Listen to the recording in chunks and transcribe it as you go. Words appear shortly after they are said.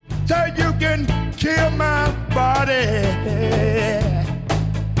Say you can kill my body,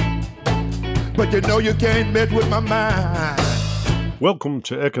 but you know you can't mess with my mind. Welcome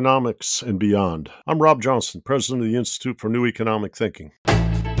to Economics and Beyond. I'm Rob Johnson, president of the Institute for New Economic Thinking.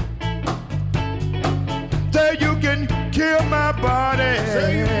 Say you can kill my body,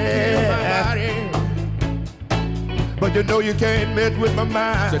 but you know you can't mess with my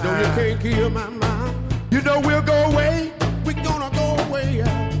mind. So no, you can't kill my mind. You know we'll go away. We're gonna go away.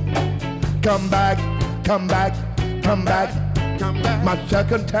 Come back, come back, come back, Come back. my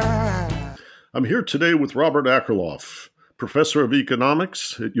second time. I'm here today with Robert Akerlof, professor of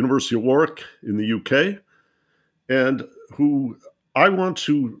economics at University of Warwick in the UK, and who I want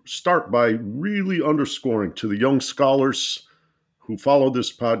to start by really underscoring to the young scholars who follow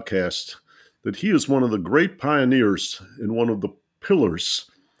this podcast that he is one of the great pioneers and one of the pillars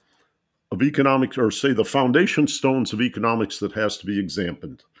of economics, or say the foundation stones of economics that has to be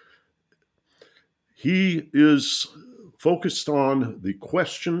examined. He is focused on the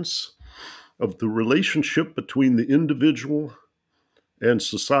questions of the relationship between the individual and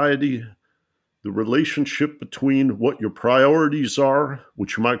society, the relationship between what your priorities are,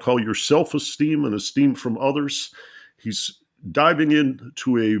 which you might call your self-esteem and esteem from others. He's diving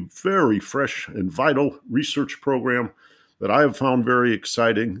into a very fresh and vital research program that I have found very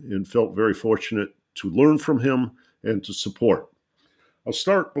exciting and felt very fortunate to learn from him and to support. I'll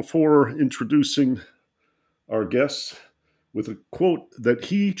start before introducing our guests with a quote that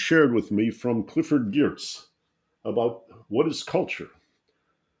he shared with me from Clifford Geertz about what is culture.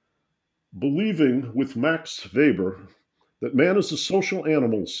 Believing with Max Weber that man is a social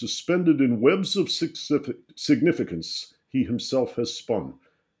animal suspended in webs of significance he himself has spun.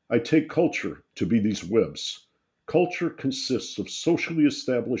 I take culture to be these webs. Culture consists of socially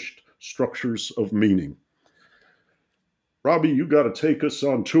established structures of meaning. Robbie, you got to take us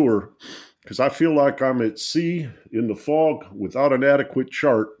on tour because I feel like I'm at sea in the fog without an adequate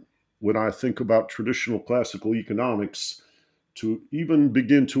chart when I think about traditional classical economics to even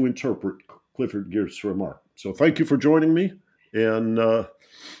begin to interpret Clifford Geertz's remark. So thank you for joining me. And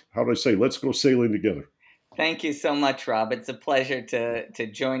how do I say, let's go sailing together. Thank you so much, Rob. It's a pleasure to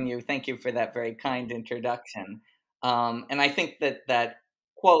join you. Thank you for that very kind introduction. And I think that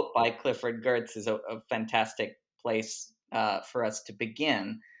quote by Clifford Geertz is a fantastic place for us to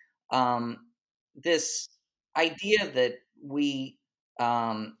begin. This idea that we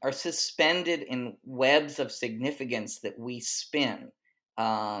are suspended in webs of significance that we spin,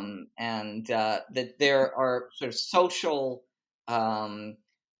 and that there are sort of social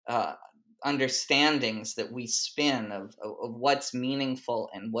uh, understandings that we spin of what's meaningful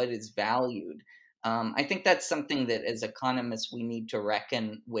and what is valued. I think that's something that as economists we need to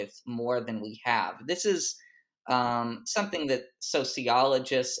reckon with more than we have. This is something that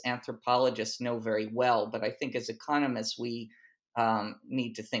sociologists, anthropologists know very well, but I think as economists we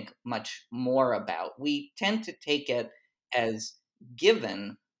need to think much more about. We tend to take it as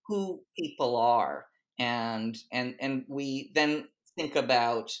given who people are, and we then think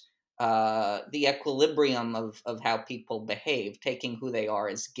about the equilibrium of how people behave, taking who they are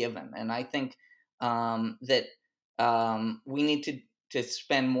as given. And I think that we need to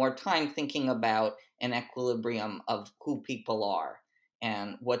spend more time thinking about an equilibrium of who people are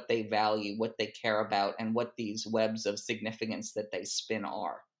and what they value, what they care about, and what these webs of significance that they spin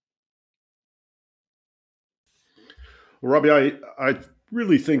are. Well, Robbie, I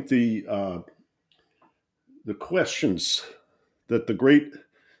really think the questions that the great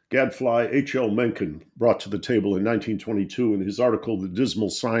gadfly H.L. Mencken brought to the table in 1922 in his article, The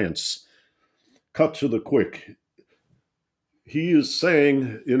Dismal Science, cut to the quick. He is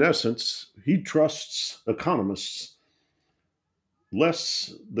saying, in essence, he trusts economists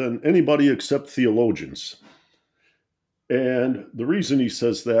less than anybody except theologians. And the reason he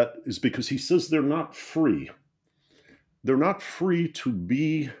says that is because he says they're not free. They're not free to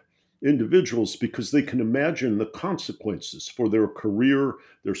be individuals because they can imagine the consequences for their career,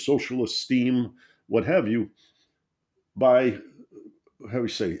 their social esteem, what have you, by, how do we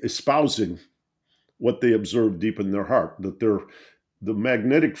say, espousing what they observe deep in their heart, that the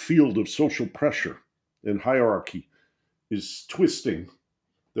magnetic field of social pressure and hierarchy is twisting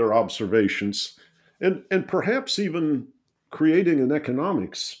their observations and perhaps even creating an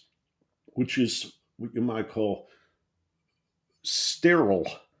economics which is what you might call sterile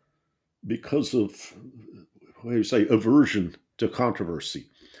because of, what do you say, aversion to controversy.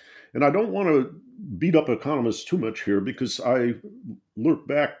 And I don't want to beat up economists too much here because I look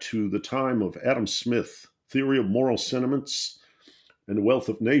back to the time of Adam Smith, Theory of Moral Sentiments and the Wealth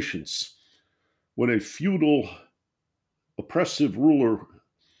of Nations, when a feudal oppressive ruler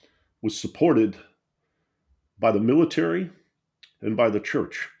was supported by the military and by the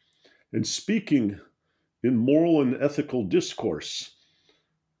church. And speaking in moral and ethical discourse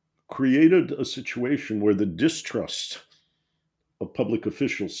created a situation where the distrust of public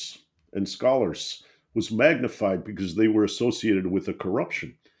officials and scholars was magnified because they were associated with a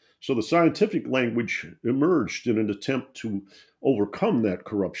corruption. So the scientific language emerged in an attempt to overcome that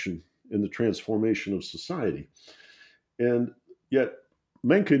corruption in the transformation of society. And yet,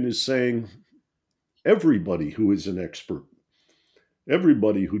 Mencken is saying everybody who is an expert,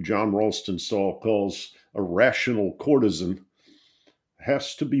 everybody who John Ralston Saul calls a rational courtesan,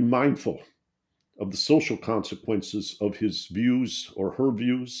 has to be mindful of the social consequences of his views or her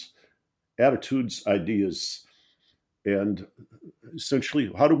views, attitudes, ideas, and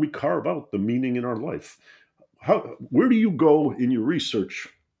essentially, how do we carve out the meaning in our life? Where do you go in your research?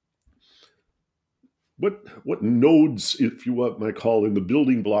 What nodes, if you might call, in the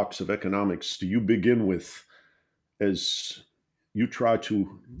building blocks of economics do you begin with as you try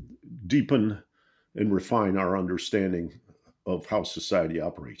to deepen and refine our understanding of how society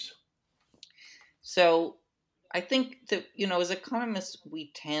operates? So I think that, as economists,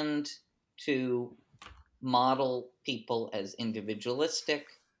 we tend to model people as individualistic,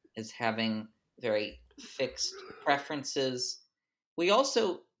 as having very fixed preferences. We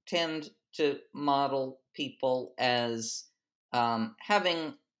also tend to model people as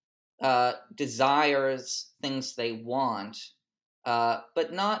having desires, things they want,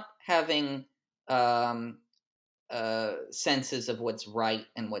 but not having um, senses of what's right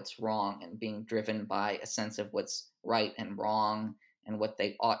and what's wrong, and being driven by a sense of what's right and wrong and what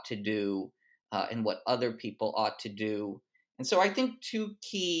they ought to do and what other people ought to do. And so I think two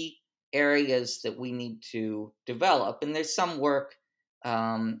key areas that we need to develop, and there's some work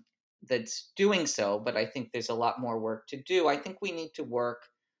um, that's doing so, but I think there's a lot more work to do. I think we need to work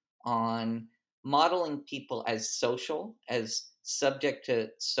on modeling people as social, as subject to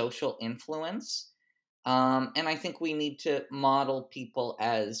social influence, and I think we need to model people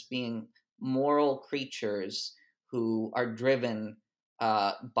as being moral creatures who are driven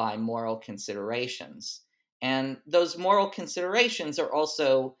by moral considerations. And those moral considerations are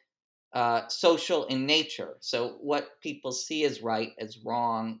also social in nature. So, what people see as right, as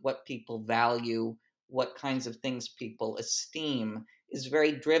wrong, what people value, what kinds of things people esteem is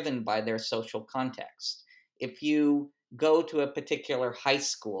very driven by their social context. If you go to a particular high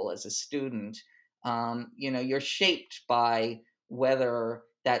school as a student, you're shaped by whether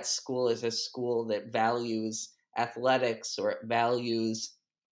that school is a school that values athletics, or it values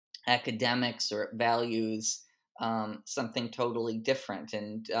academics, or it values something totally different.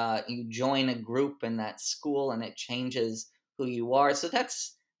 And you join a group in that school, and it changes who you are. So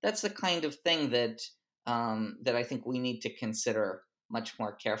that's the kind of thing that I think we need to consider much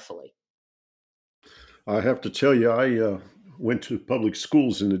more carefully. I have to tell you, I went to public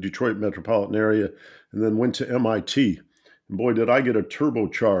schools in the Detroit metropolitan area and then went to MIT. And boy, did I get a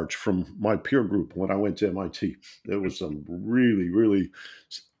turbocharge from my peer group when I went to MIT. There was some really, really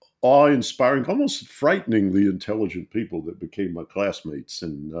awe-inspiring, almost frighteningly intelligent people that became my classmates.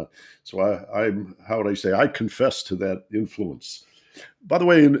 And so I'm, how would I say, I confess to that influence. By the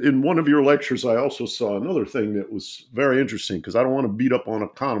way, in one of your lectures, I also saw another thing that was very interesting, because I don't want to beat up on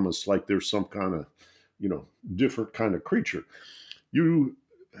economists like they're some kind of, different kind of creature. You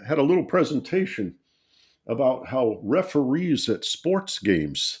had a little presentation about how referees at sports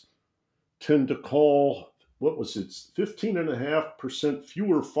games tend to call, what was it, 15.5%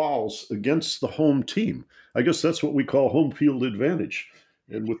 fewer fouls against the home team. I guess that's what we call home field advantage.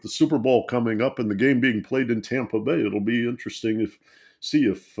 And with the Super Bowl coming up and the game being played in Tampa Bay, it'll be interesting see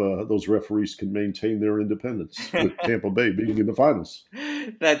if those referees can maintain their independence with Tampa Bay being in the finals.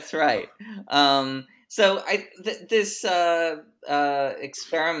 That's right. So this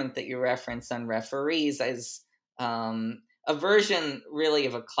experiment that you referenced on referees is a version, really,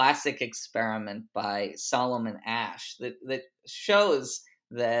 of a classic experiment by Solomon Asch that shows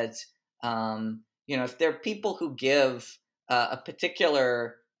that if there are people who give a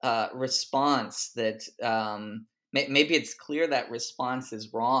particular response that maybe it's clear that response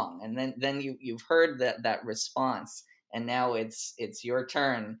is wrong, and then you've heard that response, and now it's your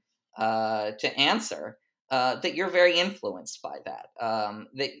turn to answer. That you're very influenced by that.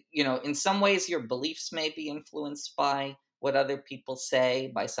 That in some ways your beliefs may be influenced by what other people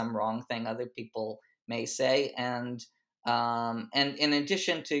say, by some wrong thing other people may say, and in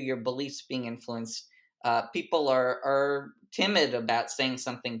addition to your beliefs being influenced, people are timid about saying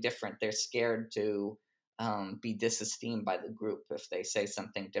something different. They're scared to be disesteemed by the group if they say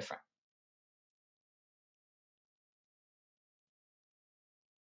something different.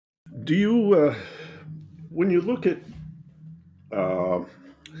 Do you, when you look at uh,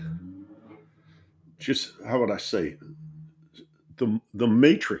 just how would I say the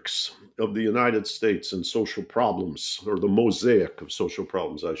matrix of the United States and social problems, or the mosaic of social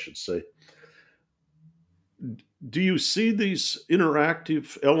problems, I should say, do you see these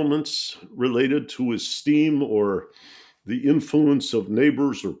interactive elements related to esteem or the influence of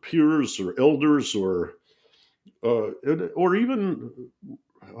neighbors or peers or elders or even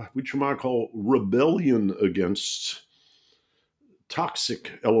which you might call rebellion against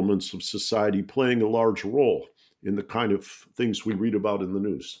toxic elements of society playing a large role in the kind of things we read about in the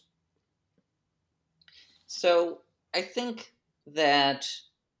news? So I think that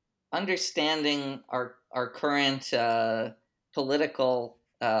understanding our current political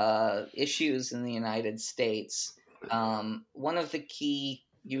issues in the United States, one of the key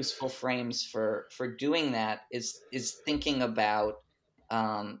useful frames for doing that is thinking about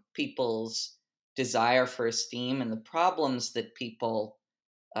people's desire for esteem and the problems that people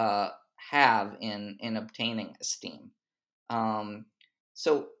uh, have in obtaining esteem. Um,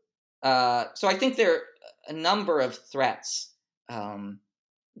 so so I think there are a number of threats um,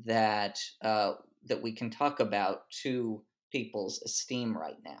 that we can talk about to people's esteem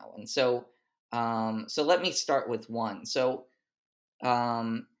right now. And so so let me start with one. So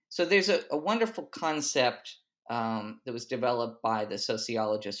there's a wonderful concept that was developed by the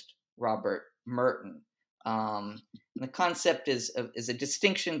sociologist Robert Merton. And the concept is a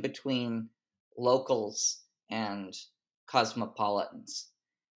distinction between locals and cosmopolitans.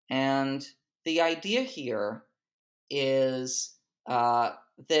 And the idea here is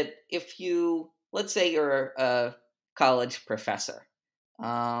that if you, let's say you're a college professor.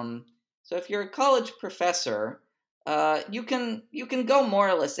 Um, so if you're a college professor, you can go more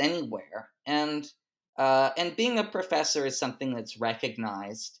or less anywhere, and being a professor is something that's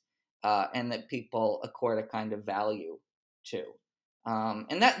recognized and that people accord a kind of value to,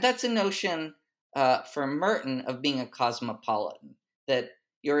 and that's a notion for Merton of being a cosmopolitan, that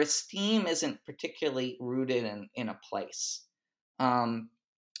your esteem isn't particularly rooted in a place. Um,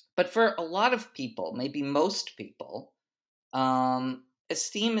 but for a lot of people, maybe most people,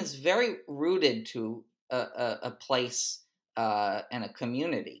 esteem is very rooted to a place and a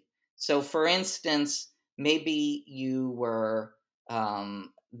community. So, for instance, maybe you were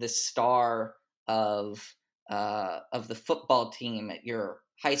the star of the football team at your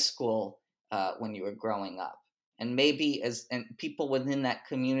high school when you were growing up, and maybe as and people within that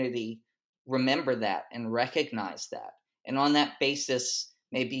community remember that and recognize that, and on that basis,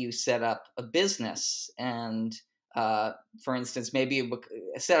 maybe you set up a business and for instance, maybe you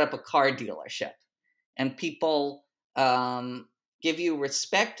set up a car dealership, and people give you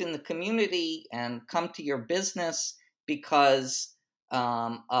respect in the community and come to your business because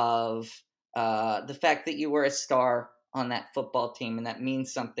of the fact that you were a star on that football team, and that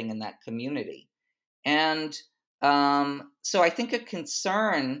means something in that community. And so I think a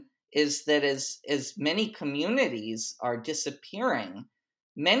concern is that as many communities are disappearing,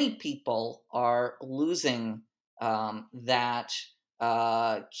 many people are losing that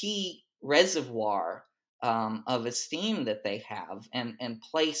key reservoir of esteem that they have, and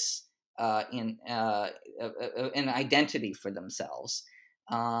place in an identity for themselves,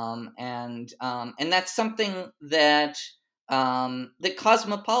 and that's something that that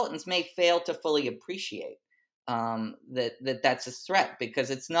cosmopolitans may fail to fully appreciate. That's a threat because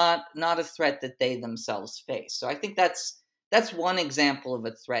it's not a threat that they themselves face. So I think that's one example of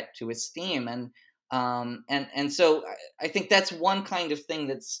a threat to esteem, and so I think that's one kind of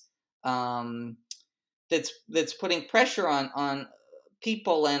thing um, that's putting pressure on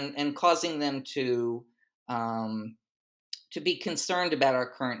people and causing them to be concerned about our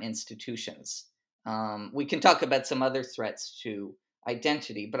current institutions. We can talk about some other threats to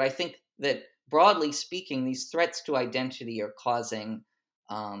identity, but I think that broadly speaking, these threats to identity are causing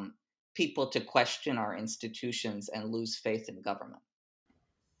people to question our institutions and lose faith in government.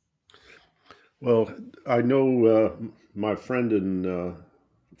 Well, I know my friend and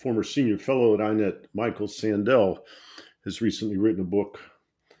former senior fellow at INET, Michael Sandel, has recently written a book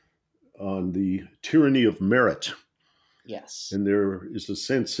on the tyranny of merit. Yes. And there is a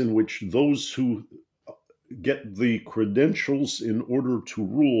sense in which those who get the credentials in order to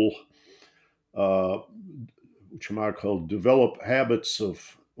rule, which you might call develop habits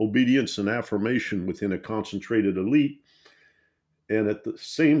of obedience and affirmation within a concentrated elite, and at the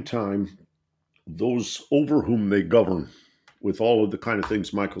same time, those over whom they govern, with all of the kind of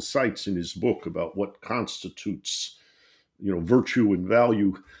things Michael cites in his book about what constitutes, virtue and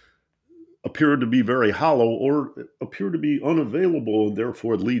value. appear to be very hollow or appear to be unavailable and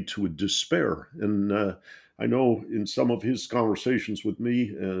therefore lead to a despair. And I know in some of his conversations with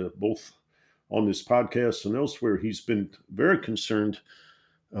me, both on this podcast and elsewhere, he's been very concerned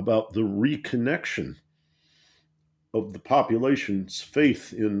about the reconnection of the population's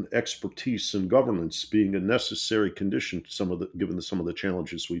faith in expertise and governance being a necessary condition given some of the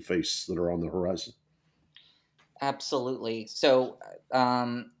challenges we face that are on the horizon. Absolutely. So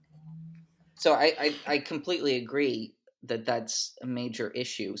I completely agree that that's a major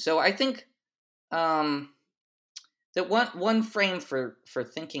issue. So I think that one frame for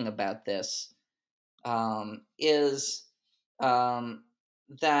thinking about this is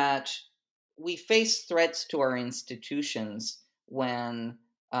that we face threats to our institutions when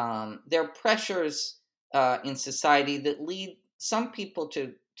there are pressures in society that lead some people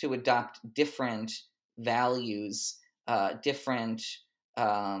to adopt different values, different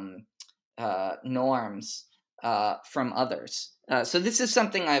norms from others. So this is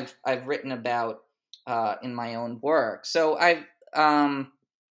something I've written about in my own work. So I've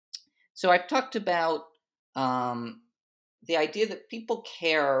talked about the idea that people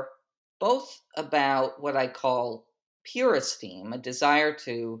care both about what I call peer esteem, a desire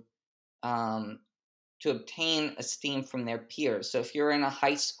to obtain esteem from their peers. So if you're in a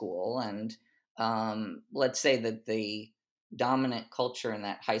high school and let's say that the dominant culture in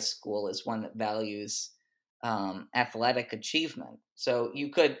that high school is one that values athletic achievement, so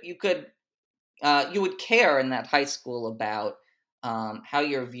you would care in that high school about how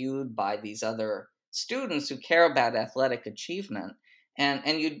you're viewed by these other students who care about athletic achievement,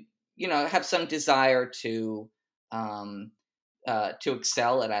 and you have some desire to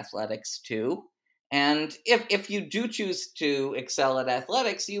excel at athletics too. And if you do choose to excel at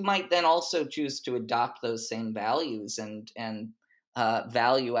athletics, you might then also choose to adopt those same values and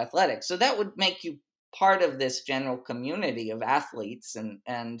value athletics. So that would make you part of this general community of athletes, and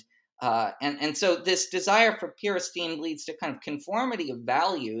so this desire for peer esteem leads to kind of conformity of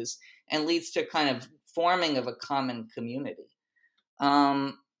values and leads to kind of forming of a common community.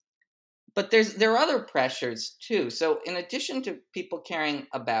 But there are other pressures too. So in addition to people caring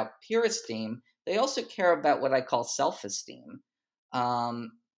about peer esteem, they also care about what I call self-esteem.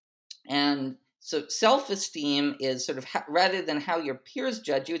 And so self-esteem is sort of rather than how your peers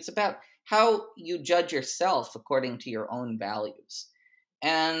judge you, it's about how you judge yourself according to your own values.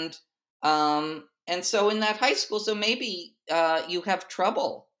 And so in that high school, so maybe you have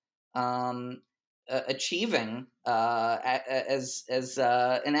trouble achieving as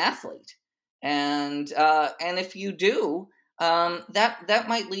an athlete, and if you do, that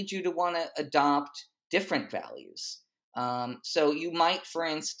might lead you to want to adopt different values. So you might, for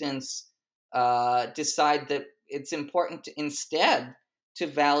instance, decide that it's important instead to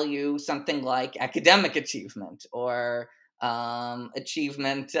value something like academic achievement or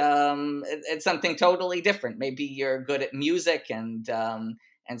achievement at something totally different. Maybe you're good at music, and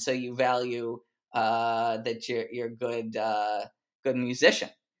so you value that you're good musician.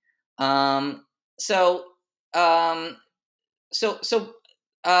 So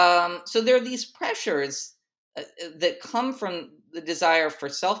there are these pressures that come from the desire for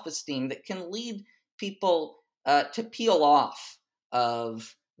self-esteem that can lead people to peel off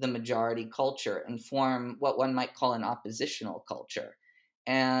of the majority culture and form what one might call an oppositional culture.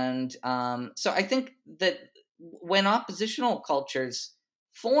 And so I think that when oppositional cultures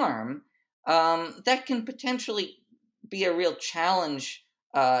form, that can potentially be a real challenge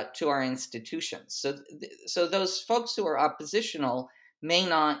to our institutions. So those folks who are oppositional may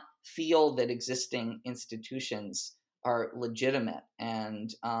not feel that existing institutions are legitimate,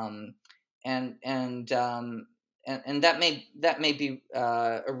 and that may be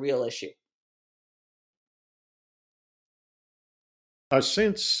a real issue. I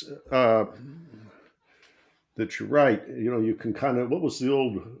sense that you're right. You can kind of, what was the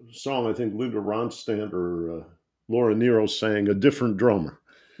old song? I think Linda Ronstadt or Laura Nyro sang, "A Different Drummer."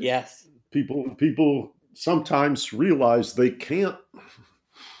 Yes. People sometimes realize they can't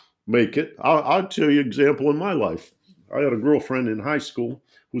make it. I'll tell you an example in my life. I had a girlfriend in high school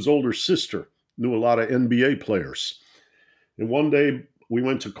whose older sister knew a lot of NBA players. And one day we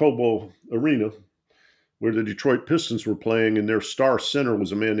went to Cobo Arena where the Detroit Pistons were playing, and their star center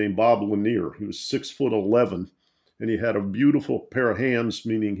was a man named Bob Lanier. He was 6'11", and he had a beautiful pair of hands,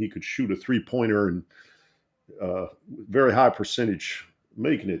 meaning he could shoot a three-pointer and very high percentage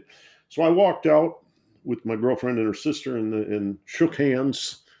making it. So I walked out with my girlfriend and her sister and shook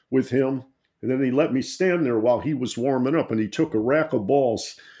hands with him. And then he let me stand there while he was warming up, and he took a rack of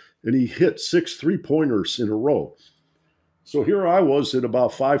balls and he hit 6 3-pointers in a row. So here I was at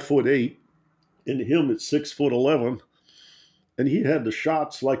about 5'8", and him at 6'11", and he had the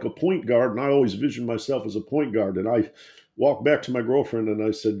shots like a point guard, and I always visioned myself as a point guard. And I walked back to my girlfriend and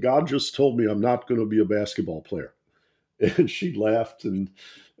I said, God just told me I'm not going to be a basketball player. And she laughed, and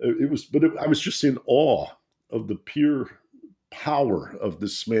I was just in awe of the pure power of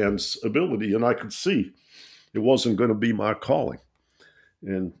this man's ability, and I could see it wasn't going to be my calling.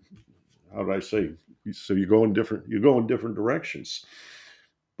 And how did I say? So you go in different directions.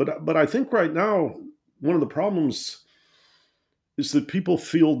 But I think right now one of the problems is that people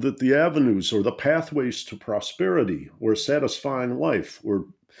feel that the avenues or the pathways to prosperity or satisfying life or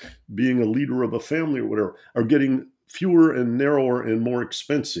being a leader of a family or whatever are getting fewer and narrower and more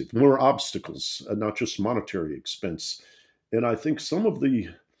expensive, more obstacles, not just monetary expense. And I think some of the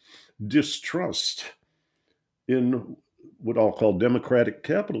distrust in what I'll call democratic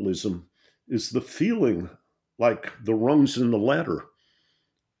capitalism is the feeling like the rungs in the ladder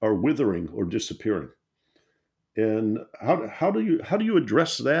are withering or disappearing. And how do you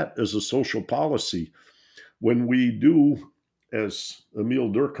address that as a social policy when we do, as Emile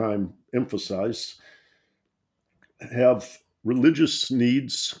Durkheim emphasized, have religious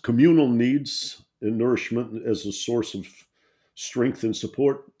needs, communal needs, and nourishment as a source of strength and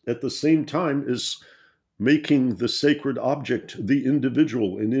support, at the same time as making the sacred object the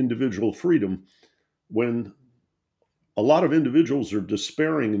individual and individual freedom, when a lot of individuals are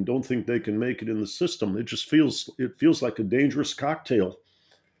despairing and don't think they can make it in the system. It feels like a dangerous cocktail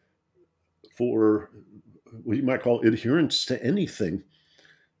for what you might call adherence to anything.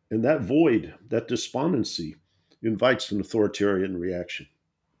 And that void, that despondency, invites an authoritarian reaction.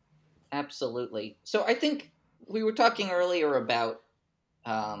 Absolutely. So I think we were talking earlier about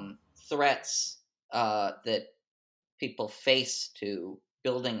threats that people face to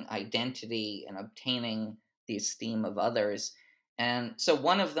building identity and obtaining the esteem of others. And so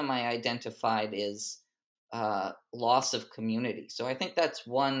one of them I identified is loss of community. So I think that's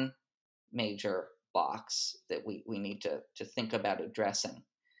one major box that we need to think about addressing.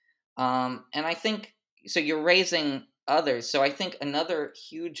 And I think, so you're raising others. So I think another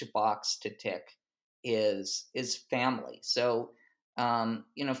huge box to tick is family. So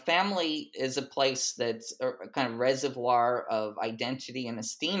family is a place that's a kind of reservoir of identity and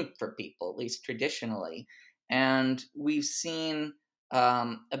esteem for people, at least traditionally. And we've seen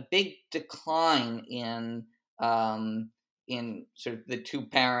a big decline in sort of the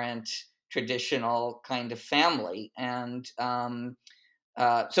two-parent traditional kind of family. And so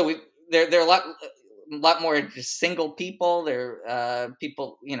there are a lot more just single people. There are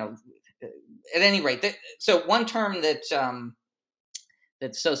people, at any rate. So one term that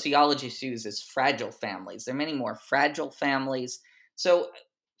sociologists use is fragile families. There are many more fragile families. So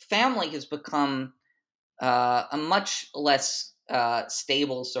family has become a much less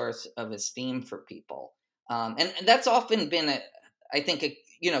stable source of esteem for people. And that's often been,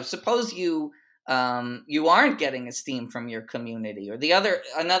 suppose you aren't getting esteem from your community, or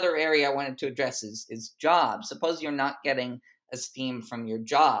another area I wanted to address is jobs. Suppose you're not getting esteem from your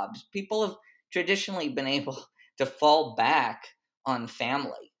jobs. People have traditionally been able to fall back on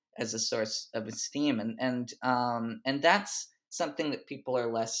family as a source of esteem, and that's something that people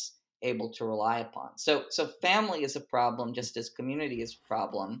are less able to rely upon. So family is a problem, just as community is a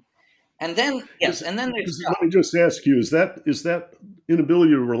problem. And then there's let me just ask you: is that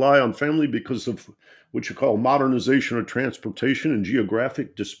inability to rely on family because of what you call modernization of transportation and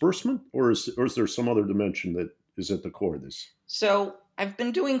geographic disbursement, or is there some other dimension that is at the core of this? So I've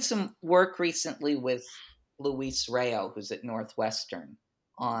been doing some work recently with Luis Rayo, who's at Northwestern,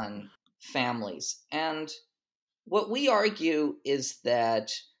 on families, and what we argue is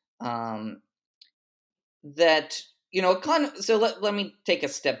that so let me take a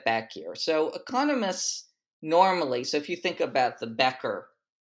step back here. So economists normally, so if you think about the Becker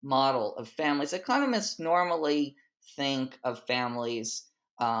model of families, economists normally think of families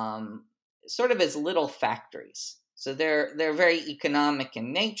sort of as little factories. So they're very economic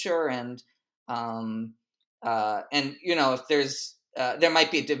in nature, and if there's there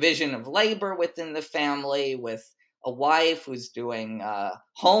might be a division of labor within the family, with a wife who's doing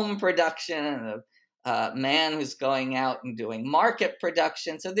home production and a man who's going out and doing market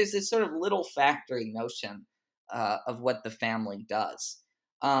production. So there's this sort of little factory notion of what the family does.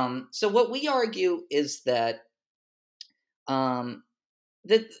 So what we argue is that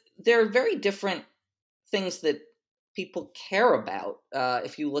that there are very different things that people care about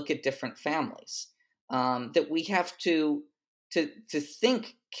if you look at different families. That we have to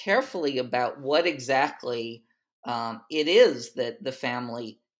think carefully about what exactly it is that the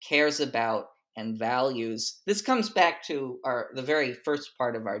family cares about and values. This comes back to the very first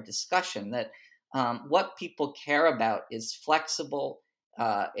part of our discussion, that what people care about is flexible,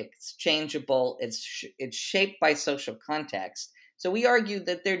 exchangeable. It's shaped by social context. So we argue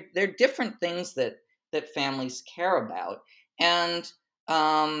that they're different things that families care about, and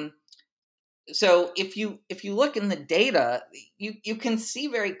so if you look in the data, you can see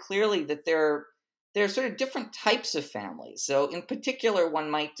very clearly that there are sort of different types of families. So in particular, one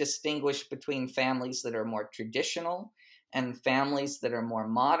might distinguish between families that are more traditional and families that are more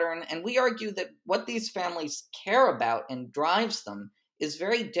modern. And we argue that what these families care about and drives them is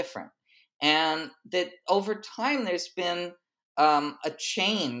very different. And that over time, there's been a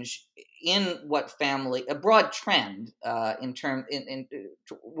change in what family, a broad trend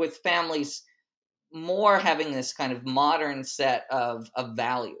with families more having this kind of modern set of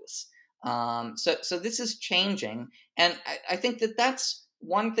values. So this is changing, and I think that that's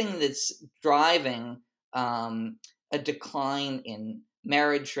one thing that's driving a decline in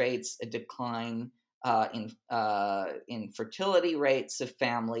marriage rates, a decline in fertility rates of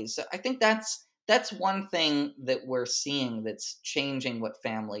families. So I think that's one thing that we're seeing that's changing what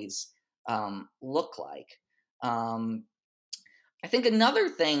families look like. I think another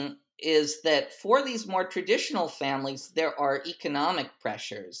thing is that for these more traditional families, there are economic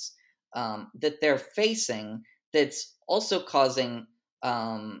pressures that they're facing that's also causing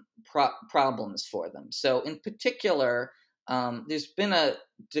problems for them. So, in particular, there's been a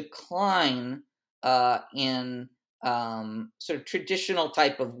decline in sort of traditional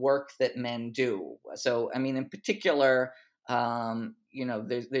type of work that men do. So, I mean, in particular,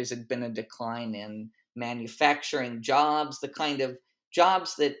 there's been a decline in manufacturing jobs, the kind of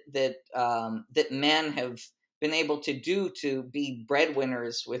jobs that men have been able to do to be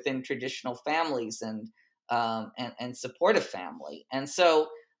breadwinners within traditional families and support a family. And so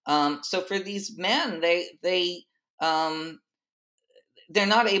for these men, they're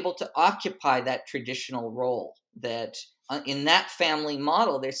not able to occupy that traditional role that in that family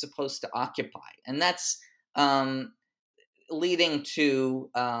model they're supposed to occupy, and that's leading to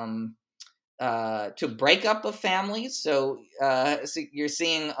breakup of families. So you're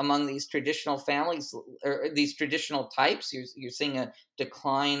seeing among these traditional families, or these traditional types, you're seeing a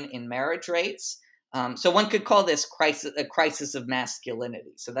decline in marriage rates. So one could call this a crisis of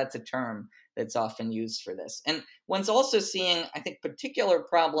masculinity. So that's a term that's often used for this. And one's also seeing, I think, particular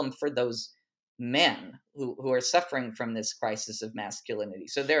problem for those men who are suffering from this crisis of masculinity.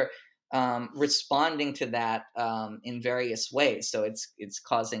 So they're responding to that in various ways. So it's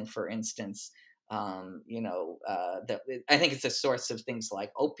causing, for instance, I think it's a source of things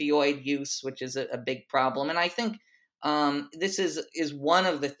like opioid use, which is a big problem. And I think this is one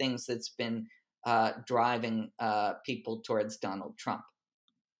of the things that's been driving people towards Donald Trump.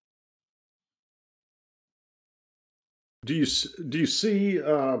 Do you see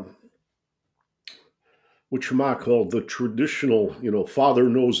what you might call the traditional, father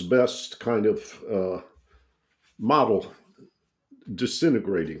knows best kind of model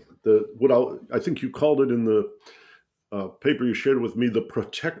disintegrating? I think you called it in the paper you shared with me, the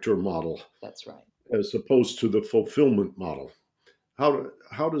protector model. That's right. As opposed to the fulfillment model.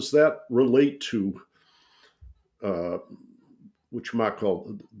 How does that relate to what you might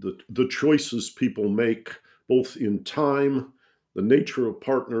call the choices people make, both in time, the nature of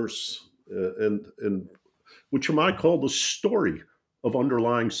partners, and what you might call the story of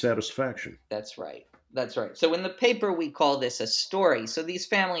underlying satisfaction? That's right. So in the paper, we call this a story. So these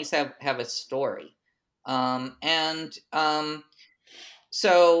families have a story. I'll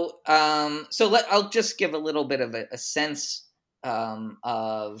just give a little bit of a sense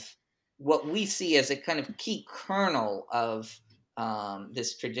of what we see as a kind of key kernel of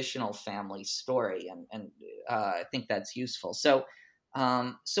this traditional family story, and I think that's useful. So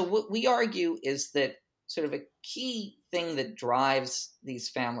what we argue is that sort of a key thing that drives these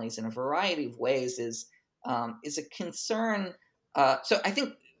families in a variety of ways is a concern. There's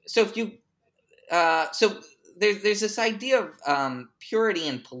this idea of purity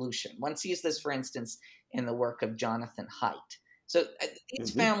and pollution. One sees this, for instance, in the work of Jonathan Haidt. So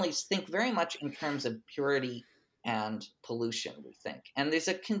these families think very much in terms of purity and pollution, we think. And there's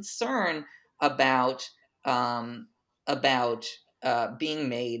a concern about being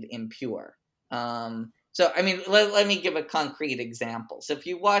made impure. Let me give a concrete example. So if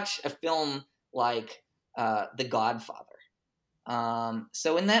you watch a film like The Godfather,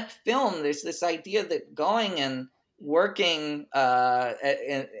 so in that film, there's this idea that going and working for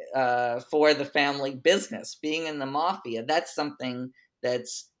the family business, being in the mafia, that's something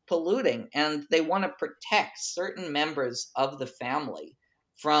that's polluting, and they want to protect certain members of the family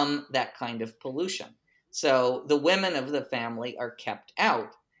from that kind of pollution. So the women of the family are kept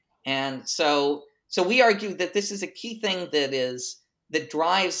out, And so we argue that this is a key thing that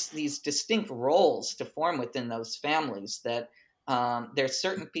drives these distinct roles to form within those families, that there's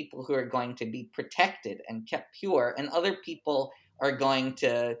certain people who are going to be protected and kept pure, and other people are going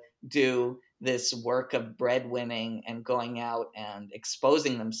to do this work of breadwinning and going out and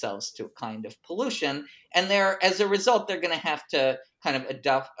exposing themselves to a kind of pollution. And as a result, they're going to have to kind of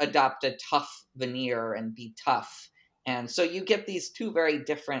adopt a tough veneer and be tough. And so you get these two very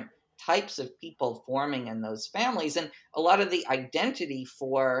different types of people forming in those families. And a lot of the identity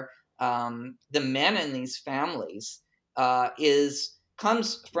for the men in these families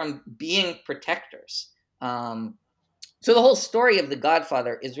comes from being protectors. So the whole story of The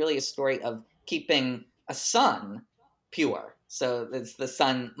Godfather is really a story of keeping a son pure. So it's the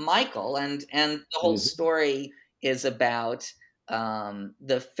son Michael, and the whole story is about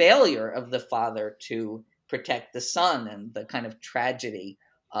the failure of the father to protect the son and the kind of tragedy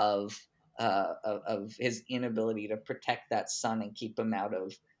of his inability to protect that son and keep him out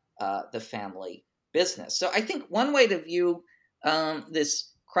of the family business. So I think one way to view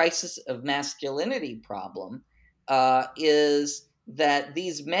this crisis of masculinity problem is that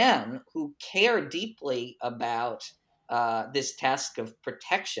these men who care deeply about this task of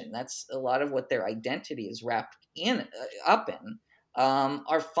protection, that's a lot of what their identity is wrapped up in,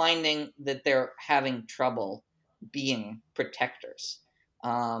 are finding that they're having trouble being protectors.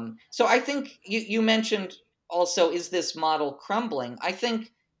 So I think you mentioned also, is this model crumbling? I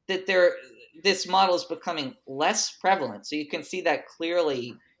think that this model is becoming less prevalent. So you can see that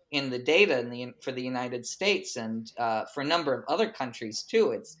clearly in the data for the United States, and for a number of other countries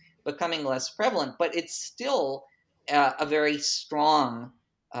too. It's becoming less prevalent, but it's still a very strongly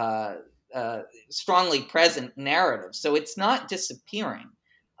present narrative. So it's not disappearing.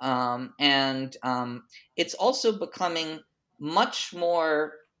 And it's also becoming much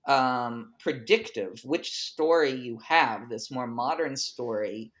more predictive which story you have, this more modern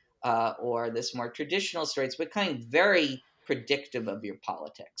story or this more traditional story. It's becoming very predictive of your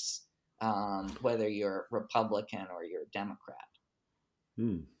politics, whether you're Republican or you're Democrat.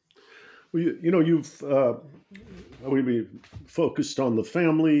 Well, you've maybe focused on the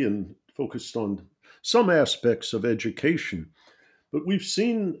family and focused on some aspects of education, but we've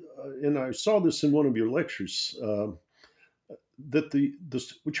seen, and I saw this in one of your lectures, that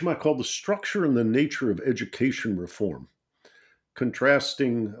what you might call the structure and the nature of education reform,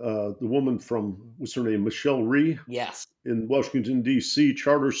 contrasting the woman from, what's her name, Michelle Rhee? Yes. In Washington, D.C.,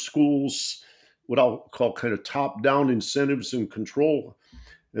 charter schools, what I'll call kind of top-down incentives and control.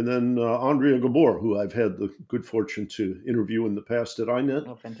 And then Andrea Gabor, who I've had the good fortune to interview in the past at INET.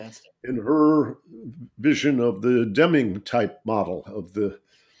 Oh, fantastic. In her vision of the Deming type model of the,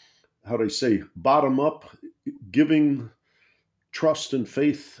 how do I say, bottom up, giving trust and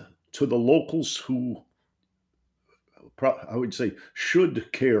faith to the locals who, I would say,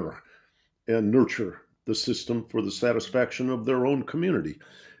 should care and nurture the system for the satisfaction of their own community.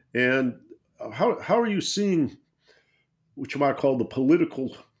 And how are you seeing what you might call the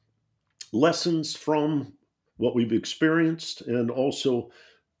political lessons from what we've experienced, and also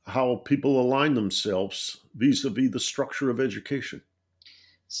how people align themselves vis-a-vis the structure of education?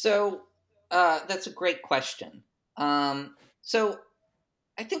 So that's a great question. So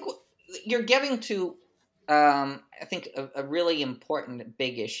I think you're getting to, I think, a really important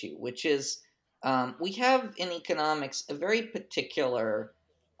big issue, which is we have in economics a very particular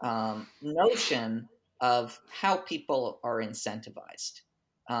notion of how people are incentivized.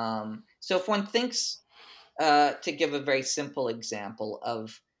 So if one thinks, to give a very simple example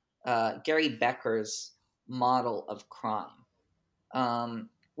of Gary Becker's model of crime,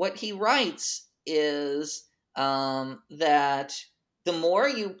 what he writes is that the more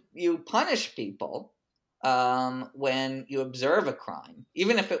you punish people when you observe a crime,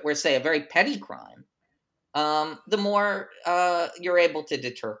 even if it were, say, a very petty crime, the more you're able to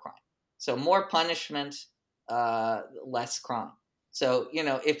deter crime. So more punishment, less crime. So,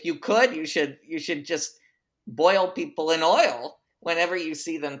 if you could, you should just boil people in oil whenever you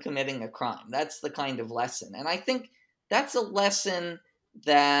see them committing a crime. That's the kind of lesson. And I think that's a lesson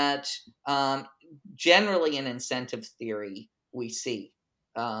that generally in incentive theory we see,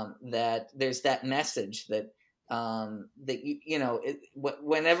 that there's that message that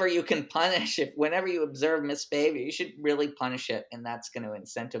whenever you can punish it, whenever you observe misbehavior, you should really punish it, and that's going to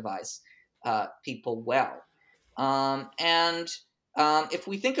incentivize people well. And if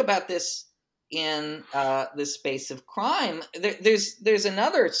we think about this in the space of crime, there's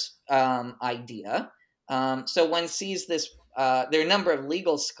another idea. So one sees this. There are a number of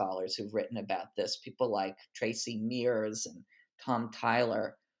legal scholars who've written about this. People like Tracy Mears and Tom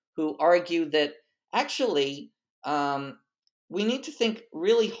Tyler, who argue that actually we need to think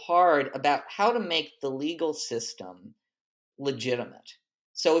really hard about how to make the legal system legitimate.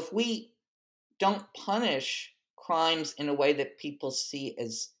 So if we don't punish crimes in a way that people see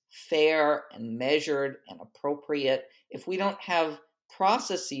as fair and measured and appropriate, if we don't have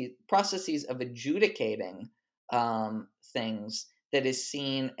processes of adjudicating things that is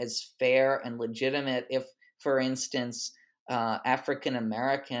seen as fair and legitimate, if, for instance, African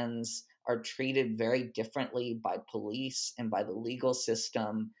Americans are treated very differently by police and by the legal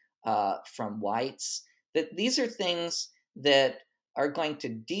system from whites, that these are things that are going to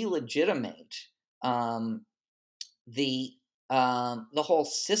delegitimate the whole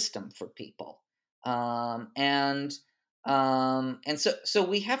system for people, and so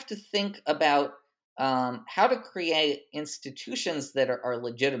we have to think about how to create institutions that are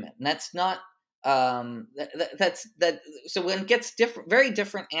legitimate, and that's not that's that. So one gets very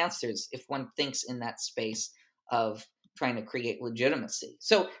different answers if one thinks in that space of trying to create legitimacy.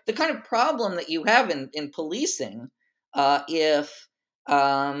 So the kind of problem that you have in policing, if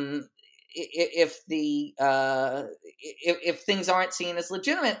things aren't seen as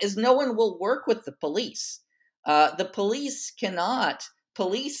legitimate, is no one will work with the police. The police cannot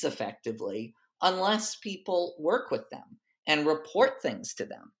police effectively unless people work with them and report things to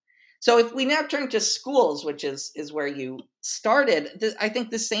them. So if we now turn to schools, which is where you started, I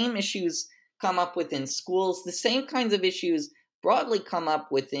think the same issues come up within schools. The same kinds of issues broadly come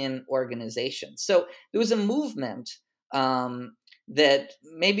up within organizations. So there was a movement that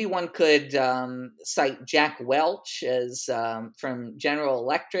maybe one could cite Jack Welch as from General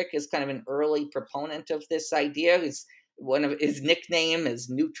Electric as kind of an early proponent of this idea. One of his nickname is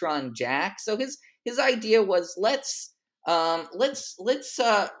Neutron Jack. So his idea was let's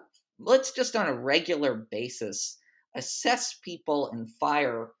just on a regular basis assess people and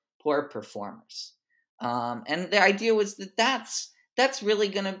fire poor performers. And the idea was that that's really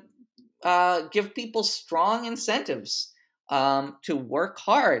going to give people strong incentives to work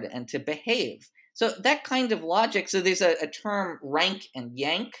hard and to behave. So that kind of logic. So there's a term, rank and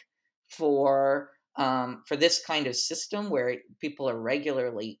yank, for this kind of system where people are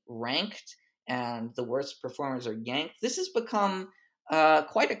regularly ranked and the worst performers are yanked. This has become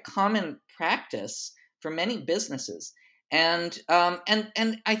quite a common practice for many businesses. And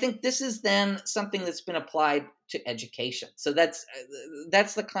I think this is then something that's been applied to education. So that's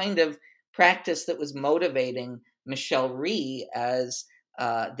the kind of practice that was motivating Michelle Rhee as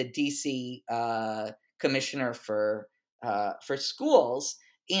the DC commissioner for schools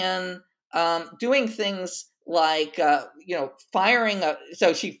in doing things like firing.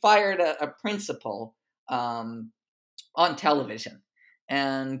 So she fired a principal on television,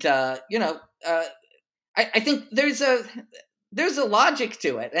 and I think there's a logic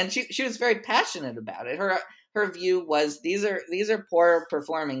to it, and she was very passionate about it. Her view was these are poor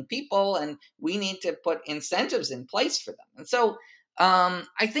performing people, and we need to put incentives in place for them. And so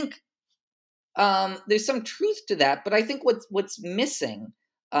I think there's some truth to that, but I think what's missing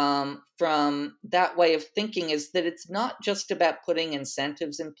from that way of thinking is that it's not just about putting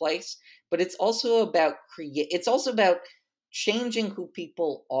incentives in place, but it's also about changing who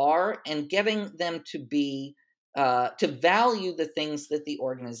people are and getting them to be to value the things that the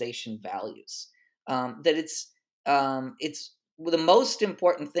organization values. That it's the most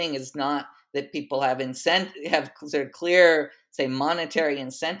important thing is not that people have sort of clear, say, monetary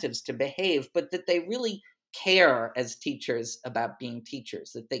incentives to behave, but that they really care as teachers about being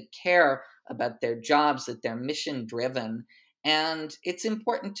teachers, that they care about their jobs, that they're mission driven, and it's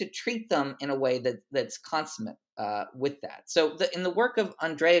important to treat them in a way that's consummate with that. So in the work of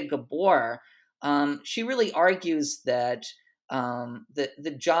Andrea Gabor, she really argues that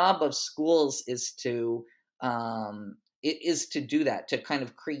the job of schools is to do that, to kind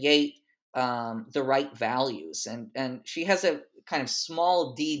of create the right values, and she has a kind of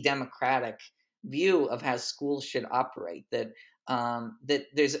small d democratic view of how schools should operate. That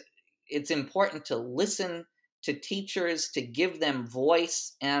it's important to listen to teachers, to give them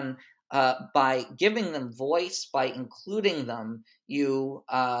voice, and by giving them voice, by including them, you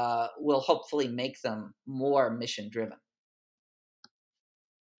will hopefully make them more mission driven.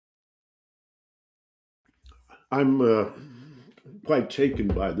 I'm quite taken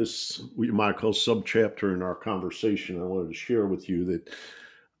by this, what you might call subchapter in our conversation. I wanted to share with you that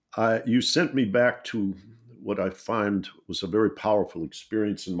you sent me back to what I find was a very powerful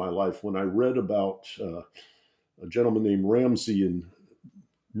experience in my life when I read about a gentleman named Ramsey in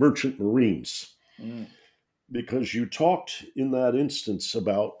Merchant Marines. Mm. Because you talked in that instance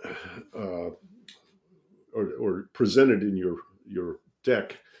about, or presented in your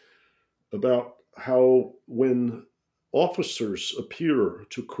deck, about how when officers appear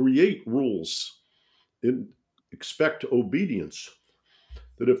to create rules and expect obedience,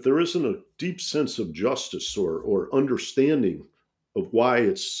 that if there isn't a deep sense of justice or understanding of why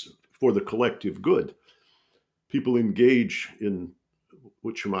it's for the collective good, people engage in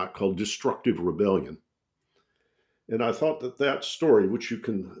what you might call destructive rebellion. And I thought that that story, which you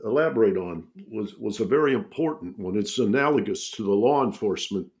can elaborate on, was a very important one. It's analogous to the law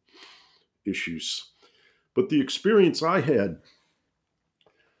enforcement issues. But the experience I had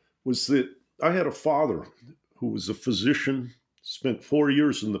was that I had a father who was a physician, spent 4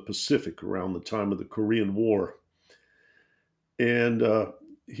 years in the Pacific around the time of the Korean War. And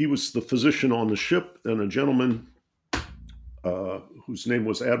he was the physician on the ship, and a gentleman whose name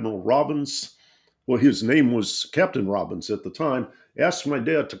was Admiral Robbins, well, his name was Captain Robbins at the time, asked my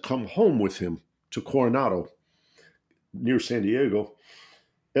dad to come home with him to Coronado near San Diego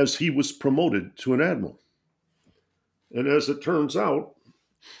as he was promoted to an admiral. And as it turns out,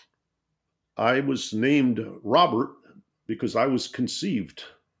 I was named Robert because I was conceived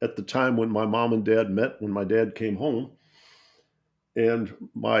at the time when my mom and dad met, when my dad came home. And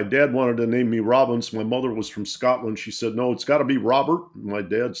my dad wanted to name me Robbins. My mother was from Scotland. She said, no, it's got to be Robert. My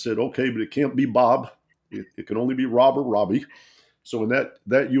dad said, okay, but it can't be Bob. It can only be Rob or Robbie. So in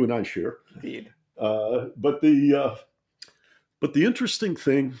that you and I share. Indeed. But the interesting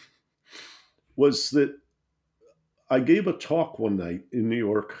thing was that I gave a talk one night in New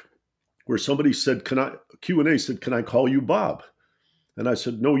York where somebody said, Q&A said, can I call you Bob? And I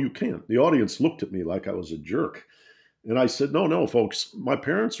said, no, you can't. The audience looked at me like I was a jerk. And I said, no, folks, my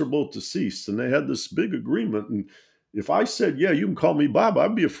parents are both deceased, and they had this big agreement. And if I said, yeah, you can call me Bob,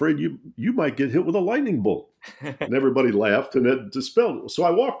 I'd be afraid you might get hit with a lightning bolt. And everybody laughed, and it dispelled it. So I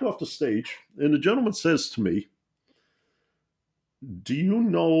walked off the stage, and the gentleman says to me, do you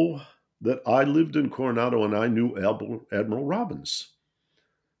know that I lived in Coronado and I knew Admiral Robbins?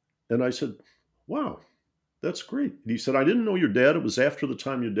 And I said, wow, that's great. And he said, I didn't know your dad. It was after the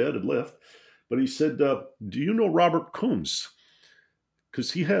time your dad had left. But he said, do you know Robert Coombs?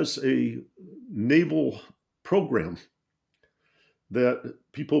 Because he has a naval program that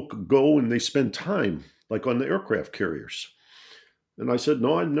people could go and they spend time, like on the aircraft carriers. And I said,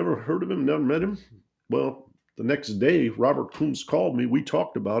 no, I'd never heard of him, never met him. Well, the next day, Robert Coombs called me. We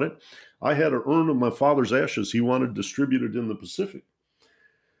talked about it. I had an urn of my father's ashes he wanted distributed in the Pacific.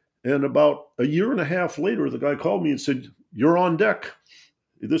 And about a year and a half later, the guy called me and said, you're on deck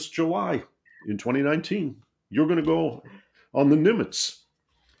this July. In 2019, you're going to go on the Nimitz.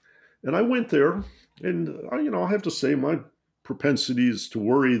 And I went there, and I have to say my propensity is to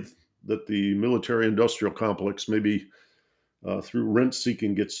worry that the military-industrial complex, maybe through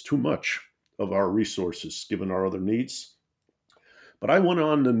rent-seeking, gets too much of our resources, given our other needs. But I went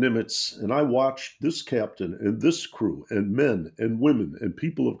on the Nimitz, and I watched this captain and this crew, and men and women and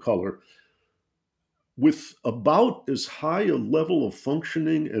people of color, with about as high a level of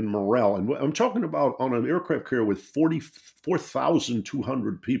functioning and morale. And I'm talking about on an aircraft carrier with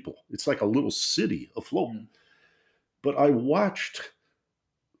 44,200 people. It's like a little city afloat. Mm. But I watched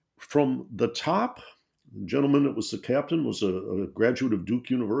from the top, the gentleman that was the captain was a graduate of Duke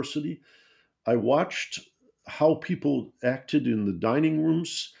University. I watched how people acted in the dining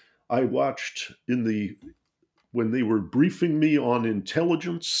rooms. I watched when they were briefing me on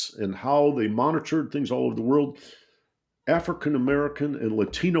intelligence and how they monitored things all over the world, African American and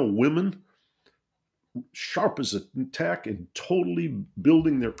Latino women, sharp as a tack and totally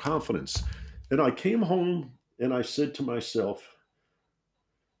building their confidence. And I came home and I said to myself,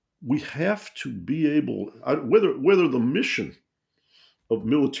 we have to be able, whether the mission of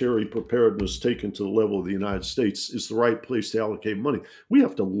military preparedness taken to the level of the United States is the right place to allocate money, we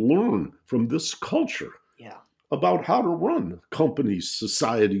have to learn from this culture. Yeah. About how to run companies,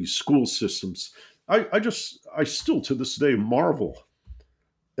 societies, school systems. I still to this day marvel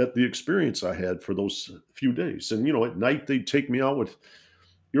at the experience I had for those few days. And, at night they'd take me out with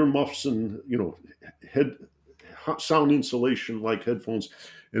earmuffs and, head sound insulation like headphones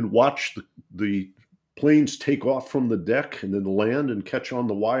and watch the planes take off from the deck and then land and catch on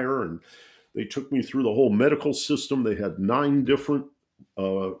the wire. And they took me through the whole medical system. They had 9 different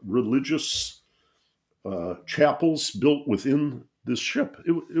religious chapels built within this ship.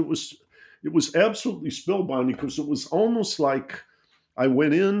 It was absolutely spellbinding because it was almost like I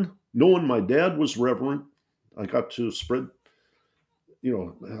went in knowing my dad was reverent. I got to spread,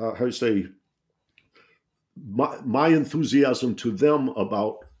 how you say, my enthusiasm to them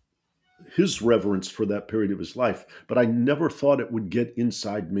about his reverence for that period of his life. But I never thought it would get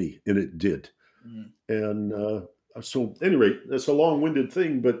inside me, and it did. Mm. And so anyway, that's a long-winded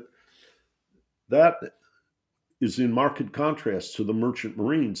thing, but that is in marked contrast to the Merchant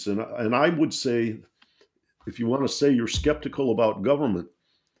Marines. And I would say, if you want to say you're skeptical about government,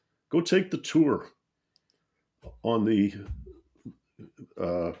 go take the tour on the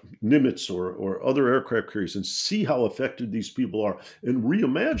Nimitz or other aircraft carriers and see how affected these people are, and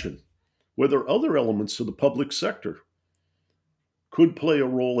reimagine whether other elements of the public sector could play a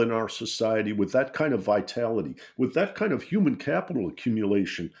role in our society with that kind of vitality, with that kind of human capital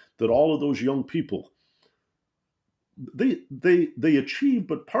accumulation that all of those young people they achieved,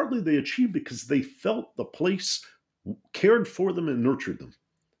 but partly they achieved because they felt the place cared for them and nurtured them,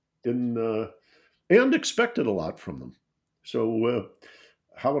 and expected a lot from them. So,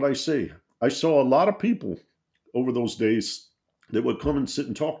 how would I say? I saw a lot of people over those days that would come and sit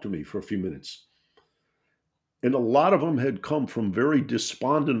and talk to me for a few minutes. And a lot of them had come from very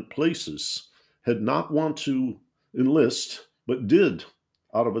despondent places, had not want to enlist, but did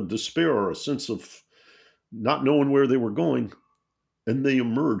out of a despair or a sense of not knowing where they were going, and they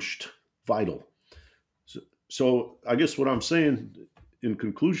emerged vital. So I guess what I'm saying in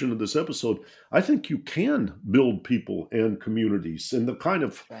conclusion of this episode, I think you can build people and communities and the kind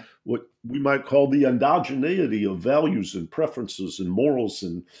of what we might call the endogeneity of values and preferences and morals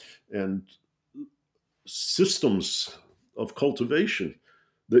and systems of cultivation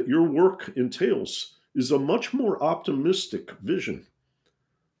that your work entails is a much more optimistic vision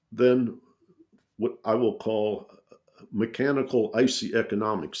than what I will call mechanical, icy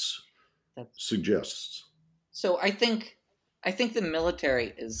economics suggests. So I think the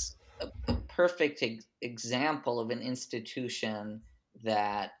military is a perfect example of an institution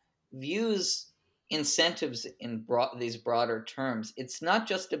that views incentives in these broader terms. It's not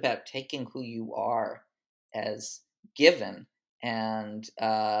just about taking who you are as given and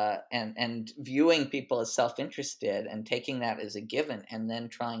viewing people as self-interested and taking that as a given and then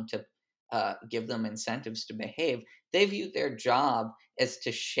trying to give them incentives to behave. They view their job as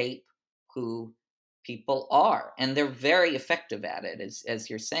to shape who people are, and they're very effective at it, as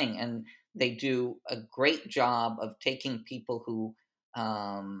you're saying, and they do a great job of taking people who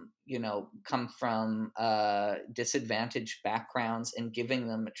come from disadvantaged backgrounds and giving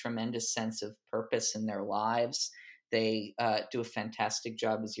them a tremendous sense of purpose in their lives. They do a fantastic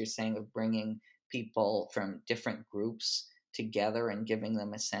job, as you're saying, of bringing people from different groups together and giving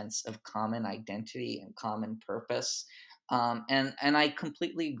them a sense of common identity and common purpose. And I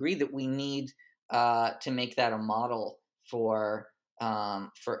completely agree that we need to make that a model for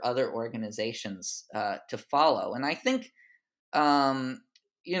other organizations to follow. And I think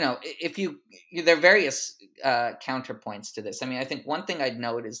if there are various counterpoints to this. I mean, I think one thing I'd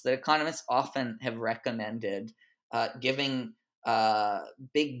note is that economists often have recommended giving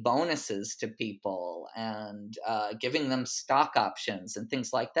big bonuses to people and giving them stock options and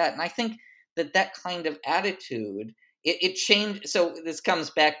things like that. And I think that kind of attitude, it changed. So this comes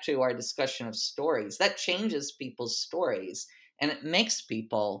back to our discussion of stories. That changes people's stories, and it makes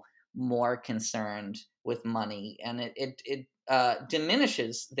people more concerned with money, and it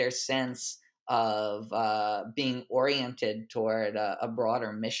diminishes their sense of being oriented toward a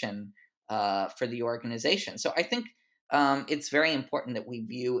broader mission for the organization. So I think it's very important that we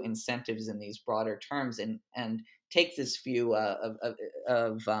view incentives in these broader terms and take this view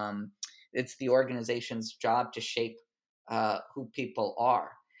of it's the organization's job to shape who people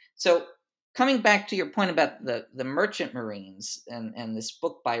are. So coming back to your point about the Merchant Marines and this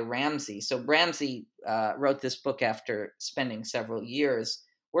book by Ramsey. So Ramsey wrote this book after spending several years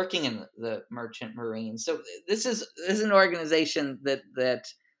working in the Merchant Marines. So this is an organization that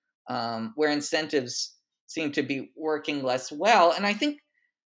where incentives seem to be working less well. And I think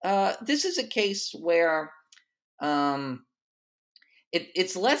this is a case where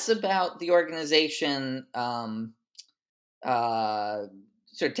it's less about the organization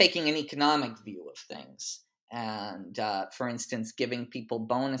sort of taking an economic view of things and, for instance, giving people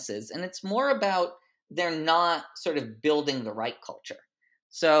bonuses. And it's more about they're not sort of building the right culture.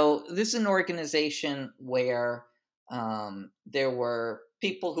 So this is an organization where there were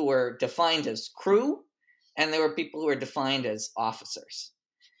people who were defined as crew, and there were people who were defined as officers.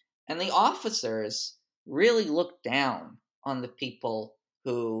 And the officers really looked down on the people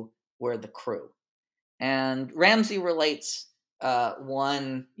who were the crew. And Ramsey relates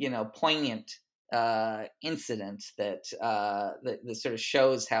one, poignant incident that sort of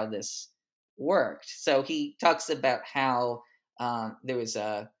shows how this worked. So he talks about how there's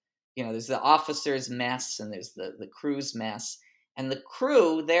the officers' mess and there's the crew's mess, and the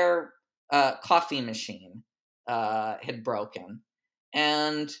crew, their coffee machine had broken,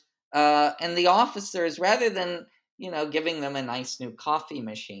 and the officers, rather than giving them a nice new coffee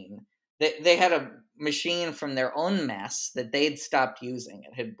machine, They had a machine from their own mess that they'd stopped using.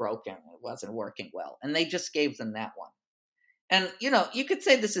 It had broken. It wasn't working well. And they just gave them that one. And, you could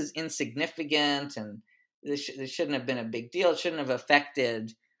say this is insignificant and this shouldn't have been a big deal. It shouldn't have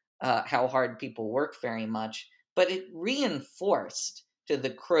affected how hard people work very much. But it reinforced to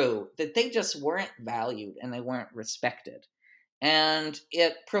the crew that they just weren't valued and they weren't respected. And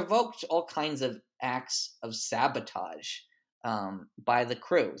it provoked all kinds of acts of sabotage by the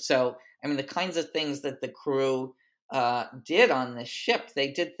crew. So, I mean, the kinds of things that the crew did on this ship,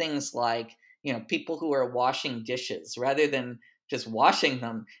 they did things like, people who are washing dishes, rather than just washing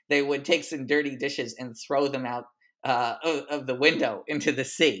them, they would take some dirty dishes and throw them out of the window into the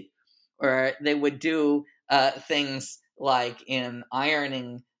sea. Or they would do things like in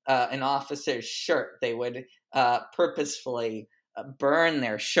ironing an officer's shirt, they would purposefully burn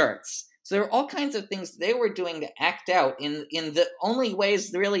their shirts. So there were all kinds of things they were doing to act out in the only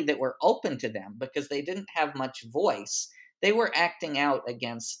ways really that were open to them, because they didn't have much voice. They were acting out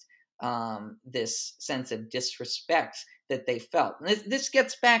against this sense of disrespect that they felt. And this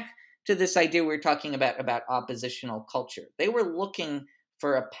gets back to this idea we were talking about oppositional culture. They were looking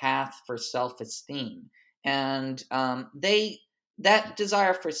for a path for self-esteem. And that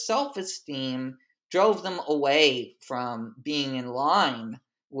desire for self-esteem drove them away from being in line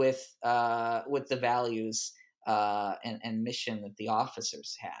with the values and mission that the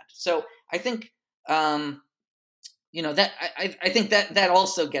officers had. So I think that I think that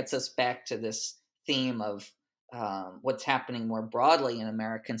also gets us back to this theme of what's happening more broadly in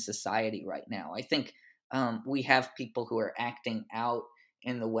American society right now. I think we have people who are acting out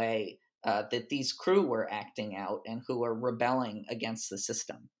in the way that these crew were acting out and who are rebelling against the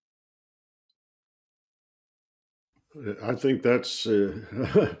system. I think that's,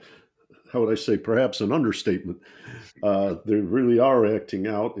 how would I say, perhaps an understatement. They really are acting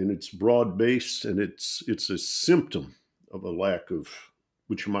out, and it's broad-based, and it's a symptom of a lack of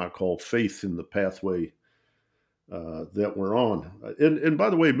what you might call faith in the pathway that we're on. And by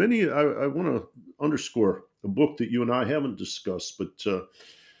the way, I want to underscore a book that you and I haven't discussed, but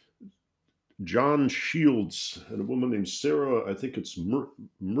John Shields and a woman named Sarah, I think it's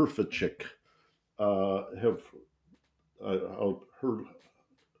Murficik, have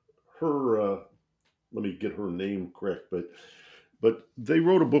let me get her name correct, but they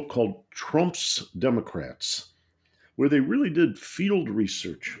wrote a book called Trump's Democrats, where they really did field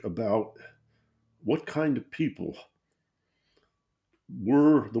research about what kind of people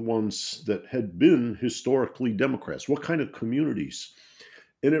were the ones that had been historically Democrats, what kind of communities.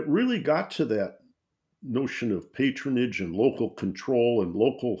 And it really got to that notion of patronage and local control and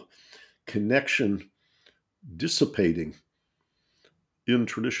local connection dissipating in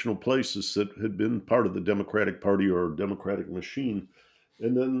traditional places that had been part of the Democratic Party or Democratic machine.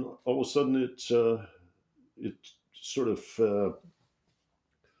 And then all of a sudden it sort of,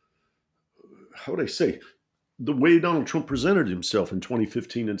 how would I say, the way Donald Trump presented himself in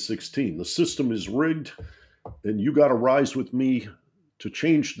 2015 and 16, the system is rigged and you got to rise with me to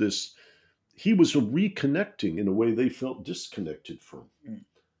change this. He was reconnecting in a way they felt disconnected from.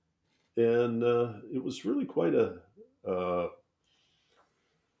 And it was really quite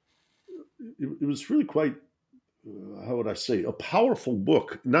how would I say, a powerful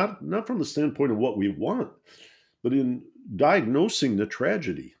book, not from the standpoint of what we want, but in diagnosing the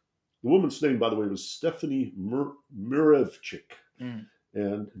tragedy. The woman's name, by the way, was Stephanie Murevchik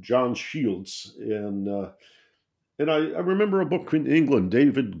and John Shields. And I remember a book in England,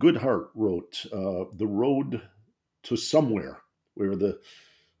 David Goodhart wrote, The Road to Somewhere, where the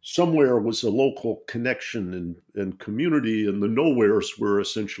somewhere was a local connection and community, and the nowheres were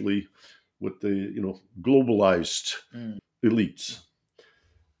essentially what the globalized elites.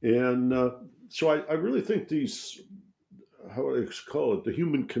 And so I really think these, how do I call it, the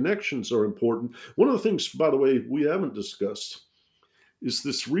human connections are important. One of the things, by the way, we haven't discussed is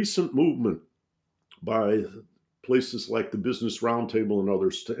this recent movement by places like the Business Roundtable and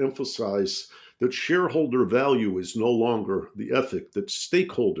others to emphasize that shareholder value is no longer the ethic, that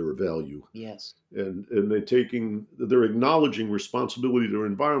stakeholder value. Yes. And they're acknowledging responsibility to their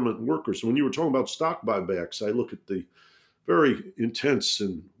environment and workers. When you were talking about stock buybacks, I look at the very intense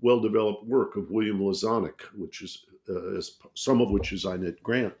and well-developed work of William Lazonick, which is some of which is Inet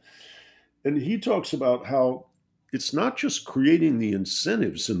Grant. And he talks about how it's not just creating the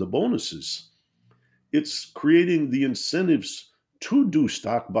incentives and the bonuses, it's creating the incentives to do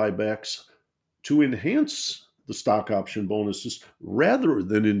stock buybacks to enhance the stock option bonuses rather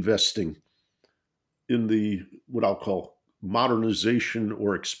than investing in the, what I'll call, modernization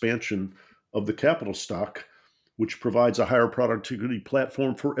or expansion of the capital stock, which provides a higher productivity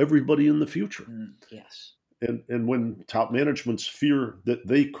platform for everybody in the future. Yes. And when top managements fear that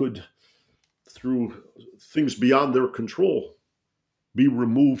they could, through things beyond their control, be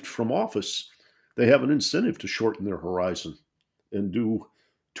removed from office, they have an incentive to shorten their horizon and do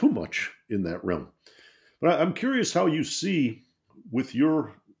too much in that realm. But I'm curious how you see, with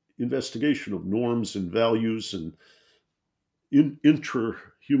your investigation of norms and values and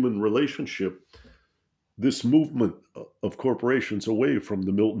inter-human relationship, this movement of corporations away from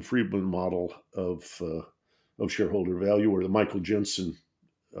the Milton Friedman model of shareholder value, or the Michael Jensen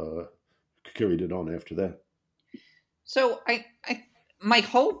carried it on after that. So my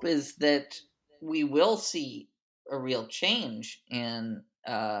hope is that we will see a real change in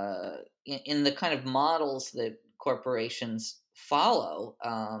the kind of models that corporations follow,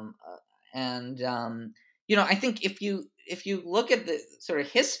 and I think if you look at the sort of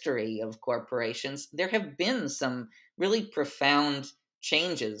history of corporations, there have been some really profound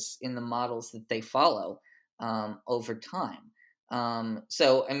changes in the models that they follow over time.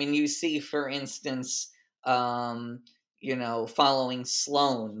 So, I mean, you see, for instance, following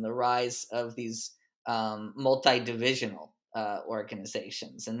Sloan, the rise of these multi-divisional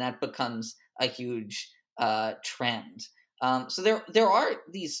organizations, and that becomes a huge trend. So there are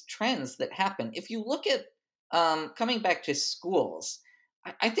these trends that happen. If you look at coming back to schools,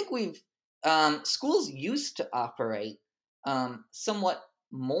 I think schools used to operate somewhat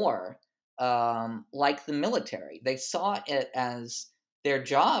more like the military. They saw it as their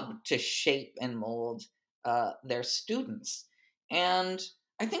job to shape and mold their students. And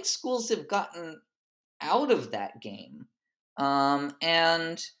I think schools have gotten out of that game.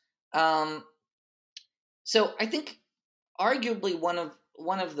 And so I think arguably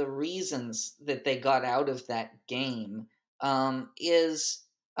one of the reasons that they got out of that game is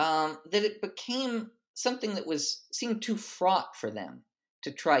that it became something that seemed too fraught for them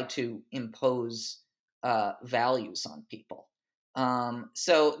to try to impose values on people.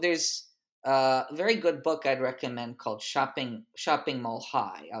 So there's a very good book I'd recommend called Shopping Mall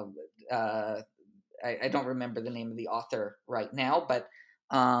High. I don't remember the name of the author right now,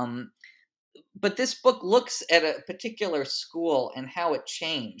 but this book looks at a particular school and how it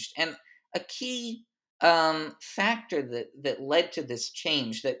changed. And a key factor that led to this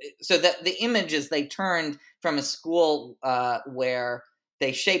change, so that the images they turned from a school where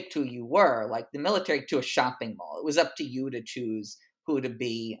they shaped who you were, like the military, to a shopping mall. It was up to you to choose who to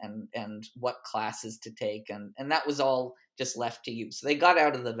be and what classes to take, and that was all just left to you. So they got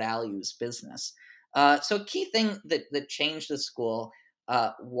out of the values business. So a key thing that changed the school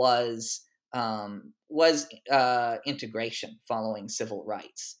was integration following civil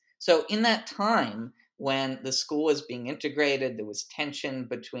rights. So in that time when the school was being integrated, there was tension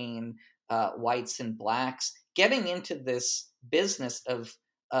between whites and blacks. Getting into this business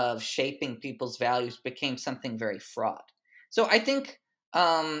of shaping people's values became something very fraught. So I think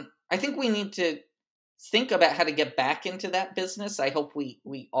we need to think about how to get back into that business. I hope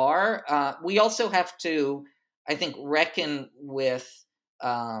we are. We also have to, I think, reckon with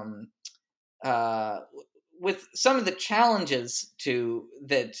some of the challenges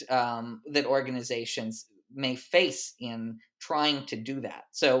that organizations may face in trying to do that.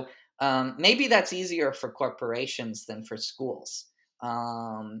 So maybe that's easier for corporations than for schools.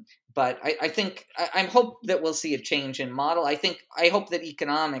 But I think I hope that we'll see a change in model. I hope that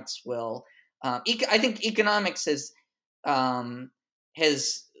economics will. I think economics has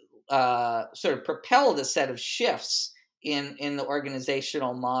sort of propelled a set of shifts in the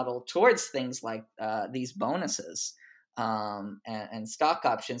organizational model towards things like these bonuses and stock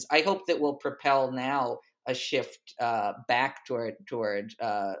options. I hope that will propel now a shift back toward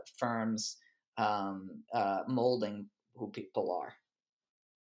firms molding who people are.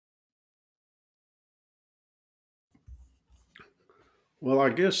 Well, I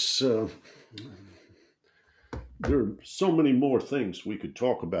guess there are so many more things we could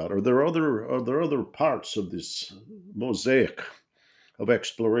talk about. Are there other parts of this mosaic of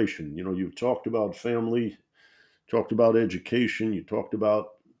exploration? You've talked about family, talked about education, you talked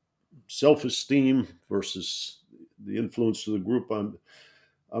about self-esteem versus the influence of the group.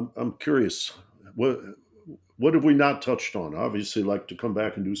 I'm curious, what have we not touched on? Obviously, I'd like to come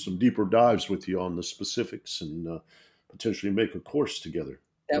back and do some deeper dives with you on the specifics and potentially make a course together.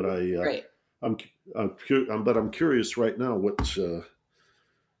 That would be great. But I'm curious right now,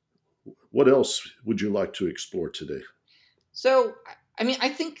 what else would you like to explore today? So, I mean, I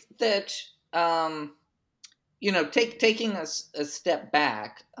think that taking a step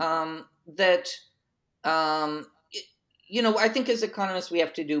back, that I think as economists we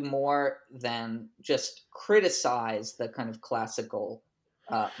have to do more than just criticize the kind of classical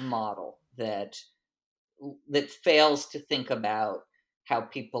model that fails to think about how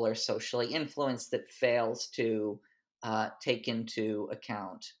people are socially influenced, that fails to take into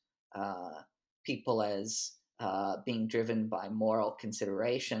account people as being driven by moral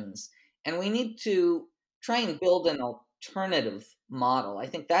considerations. And we need to try and build an alternative model. I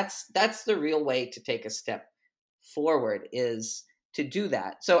think that's the real way to take a step forward, is to do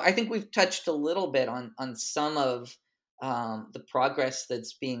that. So I think we've touched a little bit on some of the progress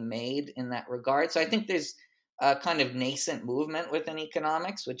that's being made in that regard. So I think there's a kind of nascent movement within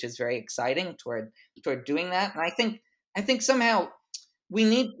economics, which is very exciting toward doing that. And I think somehow we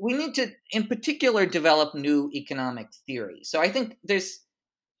need to, in particular, develop new economic theory. So I think there's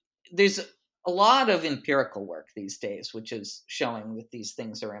a lot of empirical work these days, which is showing that these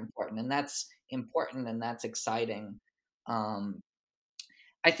things are important, and that's important and that's exciting.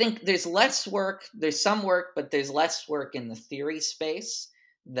 I think there's less work. There's some work, but there's less work in the theory space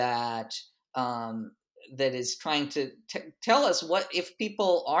that that is trying to tell us what if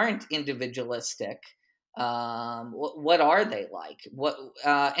people aren't individualistic. What are they like?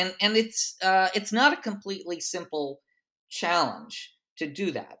 And it's not a completely simple challenge to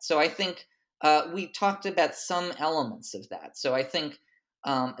do that. So I think we talked about some elements of that. So I think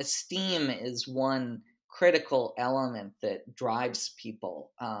esteem is one critical element that drives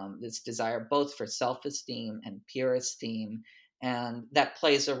people, this desire both for self-esteem and peer esteem. And that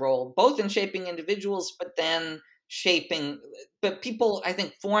plays a role both in shaping individuals, but people, I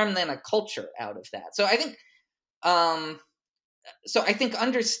think, form then a culture out of that. So I think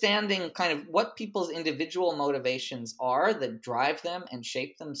understanding kind of what people's individual motivations are that drive them and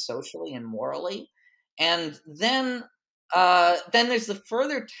shape them socially and morally. And then there's the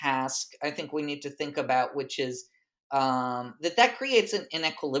further task I think we need to think about, which is that creates an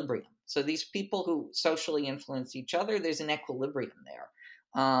equilibrium. So these people who socially influence each other, there's an equilibrium there.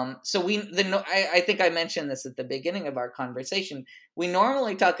 I think I mentioned this at the beginning of our conversation. We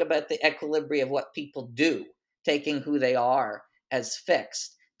normally talk about the equilibrium of what people do, taking who they are as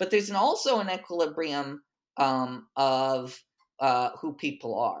fixed. But there's also an equilibrium of who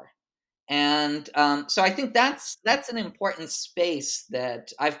people are. And so I think that's an important space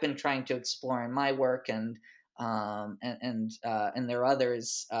that I've been trying to explore in my work, and there are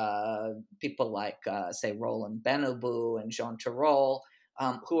others, people like say Roland Benabou and Jean Tirole,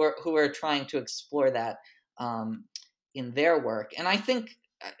 who are trying to explore that in their work. And I think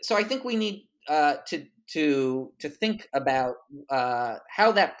we need to think about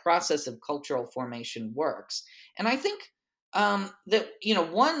how that process of cultural formation works. And I think that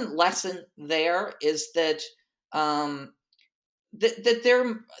one lesson there is that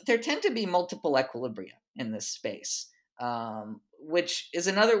that there tend to be multiple equilibria in this space, which is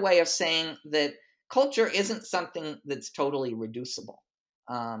another way of saying that culture isn't something that's totally reducible.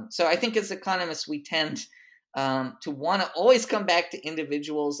 So I think as economists we tend to want to always come back to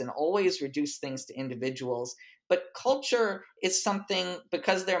individuals and always reduce things to individuals. But culture is something,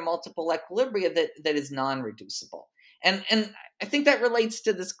 because there are multiple equilibria, that is non-reducible. And I think that relates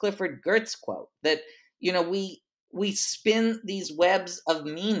to this Clifford Geertz quote that, we spin these webs of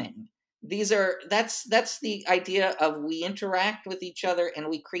meaning. That's the idea of we interact with each other and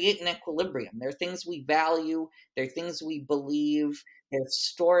we create an equilibrium. There are things we value, there are things we believe, there are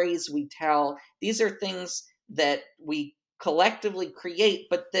stories we tell. These are things that we collectively create,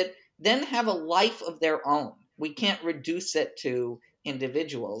 but that then have a life of their own. We can't reduce it to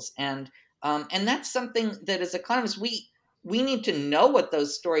individuals. And that's something that as economists, we need to know what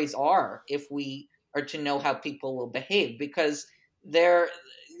those stories are if we are to know how people will behave, because they're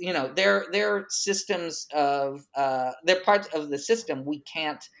systems of they're parts of the system we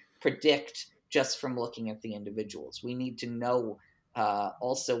can't predict just from looking at the individuals. We need to know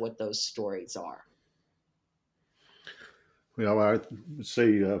also what those stories are. I would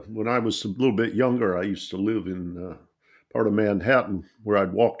say when I was a little bit younger, I used to live in part of Manhattan where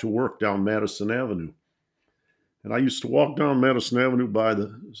I'd walk to work down Madison Avenue. And I used to walk down Madison Avenue by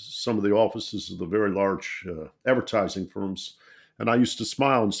some of the offices of the very large advertising firms. And I used to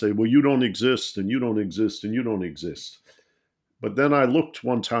smile and say, well, you don't exist, and you don't exist, and you don't exist. But then I looked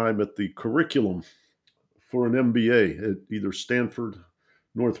one time at the curriculum for an MBA at either Stanford,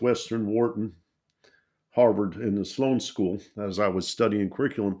 Northwestern, Wharton, Harvard, and the Sloan School as I was studying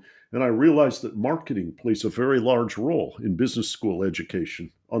curriculum. And I realized that marketing plays a very large role in business school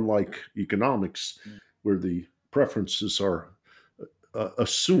education, unlike economics, where the preferences are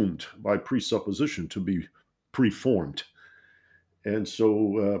assumed by presupposition to be preformed. And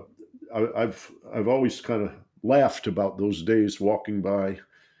so I've always kind of laughed about those days walking by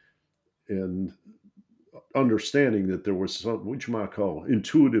and understanding that there was some, which you might call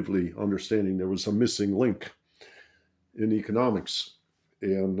intuitively understanding there was a missing link in economics.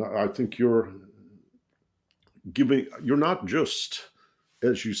 And I think you're not just,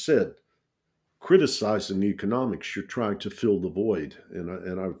 as you said, criticizing economics, you're trying to fill the void.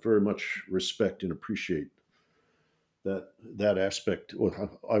 And I very much respect and appreciate that aspect,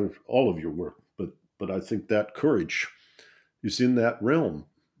 all of your work. But I think that courage is in that realm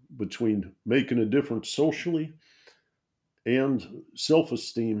between making a difference socially and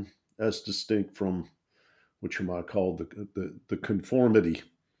self-esteem, as distinct from what you might call the conformity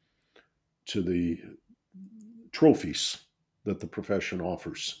to the trophies that the profession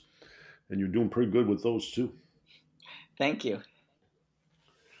offers. And you're doing pretty good with those too. Thank you.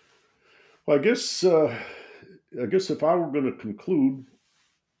 Well, I guess if I were going to conclude,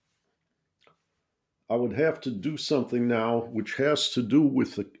 I would have to do something now which has to do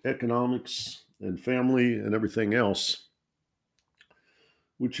with the economics and family and everything else,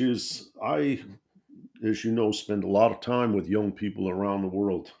 which is I, as you know, spend a lot of time with young people around the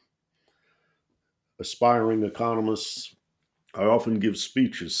world, aspiring economists. I often give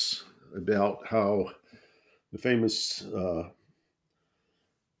speeches about how the famous,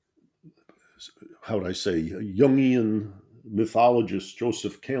 how would I say, Jungian mythologist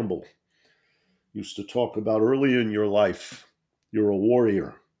Joseph Campbell used to talk about early in your life, you're a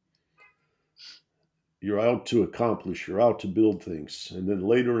warrior. You're out to accomplish, you're out to build things. And then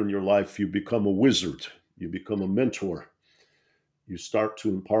later in your life, you become a wizard, you become a mentor. You start to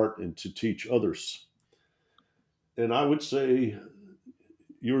impart and to teach others. And I would say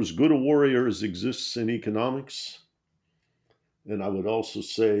you're as good a warrior as exists in economics. And I would also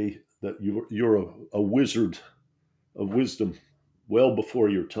say that you're a wizard of wisdom well before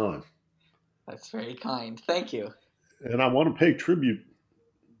your time. That's very kind. Thank you. And I want to pay tribute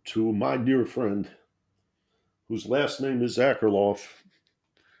to my dear friend, whose last name is Akerlof,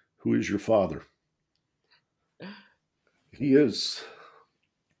 who is your father. He is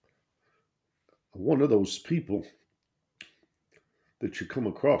one of those people that you come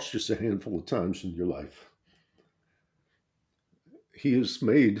across just a handful of times in your life. He has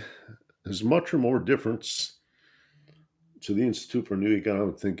made as much or more difference to the Institute for New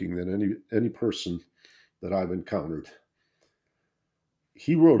Economic Thinking than any person that I've encountered.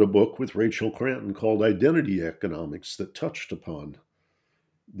 He wrote a book with Rachel Cranton called Identity Economics that touched upon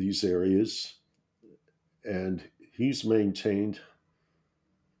these areas, and he's maintained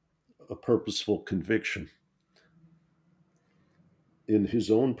a purposeful conviction in his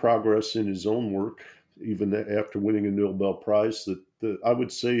own progress, in his own work, even after winning a Nobel Prize, that I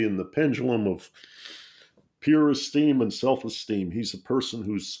would say in the pendulum of pure esteem and self-esteem, he's a person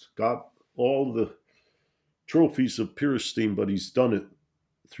who's got all the trophies of pure esteem, but he's done it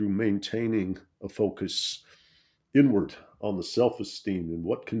through maintaining a focus inward on the self-esteem and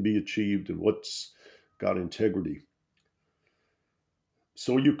what can be achieved and what's got integrity.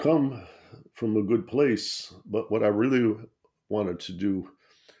 So you come from a good place, but what I really wanted to do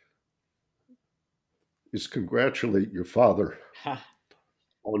is congratulate your father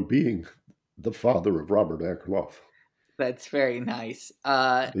on being the father of Robert Akerlof. That's very nice.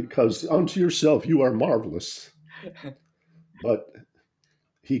 Because unto yourself you are marvelous, but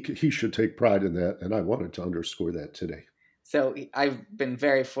he should take pride in that, and I wanted to underscore that today. So I've been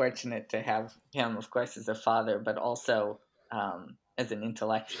very fortunate to have him, of course, as a father, but also as an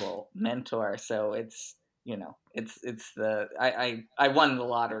intellectual mentor. So it's I won the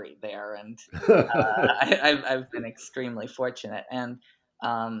lottery there, and I've been extremely fortunate, and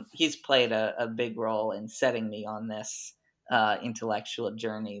he's played a big role in setting me on this intellectual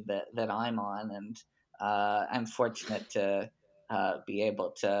journey that I'm on, and I'm fortunate to be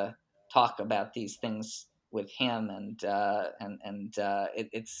able to talk about these things with him, and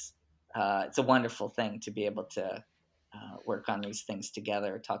it's a wonderful thing to be able to work on these things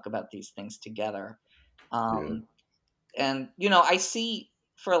together, talk about these things together. Yeah. And, I see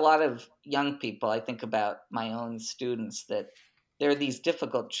for a lot of young people, I think about my own students, that there are these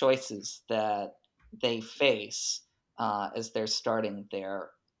difficult choices that they face as they're starting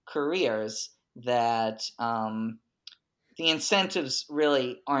their careers, that the incentives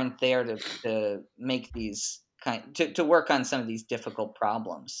really aren't there to make these to work on some of these difficult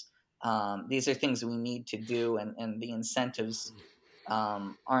problems. These are things we need to do, and the incentives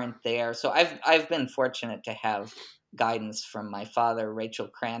aren't there. So I've been fortunate to have guidance from my father, Rachel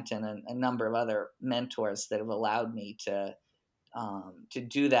Cranton, and a number of other mentors that have allowed me to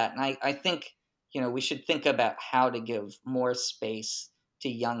do that. And I think we should think about how to give more space to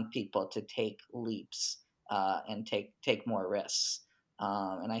young people to take leaps. and take more risks.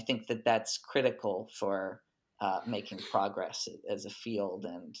 And I think that that's critical for making progress as a field,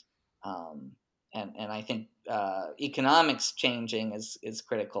 and I think economics changing is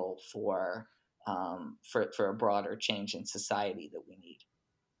critical for a broader change in society that we need.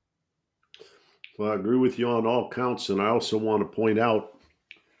 Well, I agree with you on all counts, and I also want to point out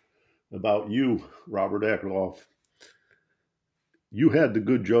about you, Robert Akerlof. You had the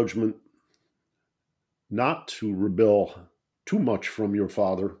good judgment not to rebel too much from your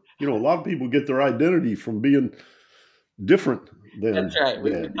father. A lot of people get their identity from being different than That's right.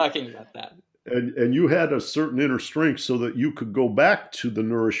 We've Dad. been talking about that. And you had a certain inner strength so that you could go back to the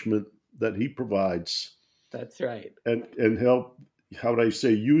nourishment that he provides. That's right. And help, how would I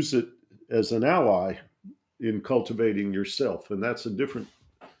say, use it as an ally in cultivating yourself. And that's a different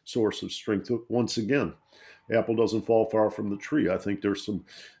source of strength. Once again, apple doesn't fall far from the tree. I think there's some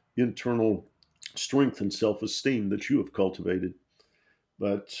internal strength and self-esteem that you have cultivated.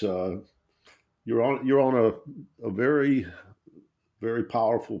 But you're on a very, very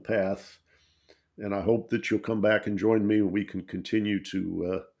powerful path. And I hope that you'll come back and join me and we can continue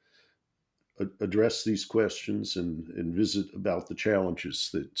to address these questions and visit about the challenges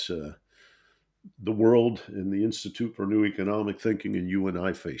that the world and the Institute for New Economic Thinking and you and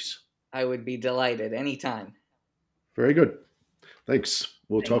I face. I would be delighted anytime. Very good. Thanks.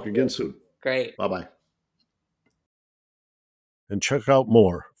 We'll talk again soon. Great. Bye-bye. And check out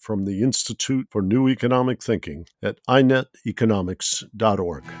more from the Institute for New Economic Thinking at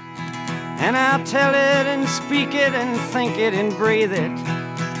ineteconomics.org. And I'll tell it and speak it and think it and breathe it,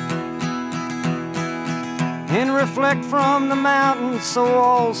 and reflect from the mountains so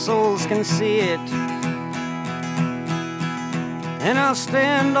all souls can see it. And I'll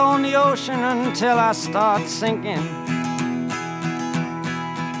stand on the ocean until I start sinking,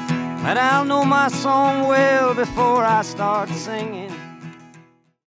 but I'll know my song well before I start singing.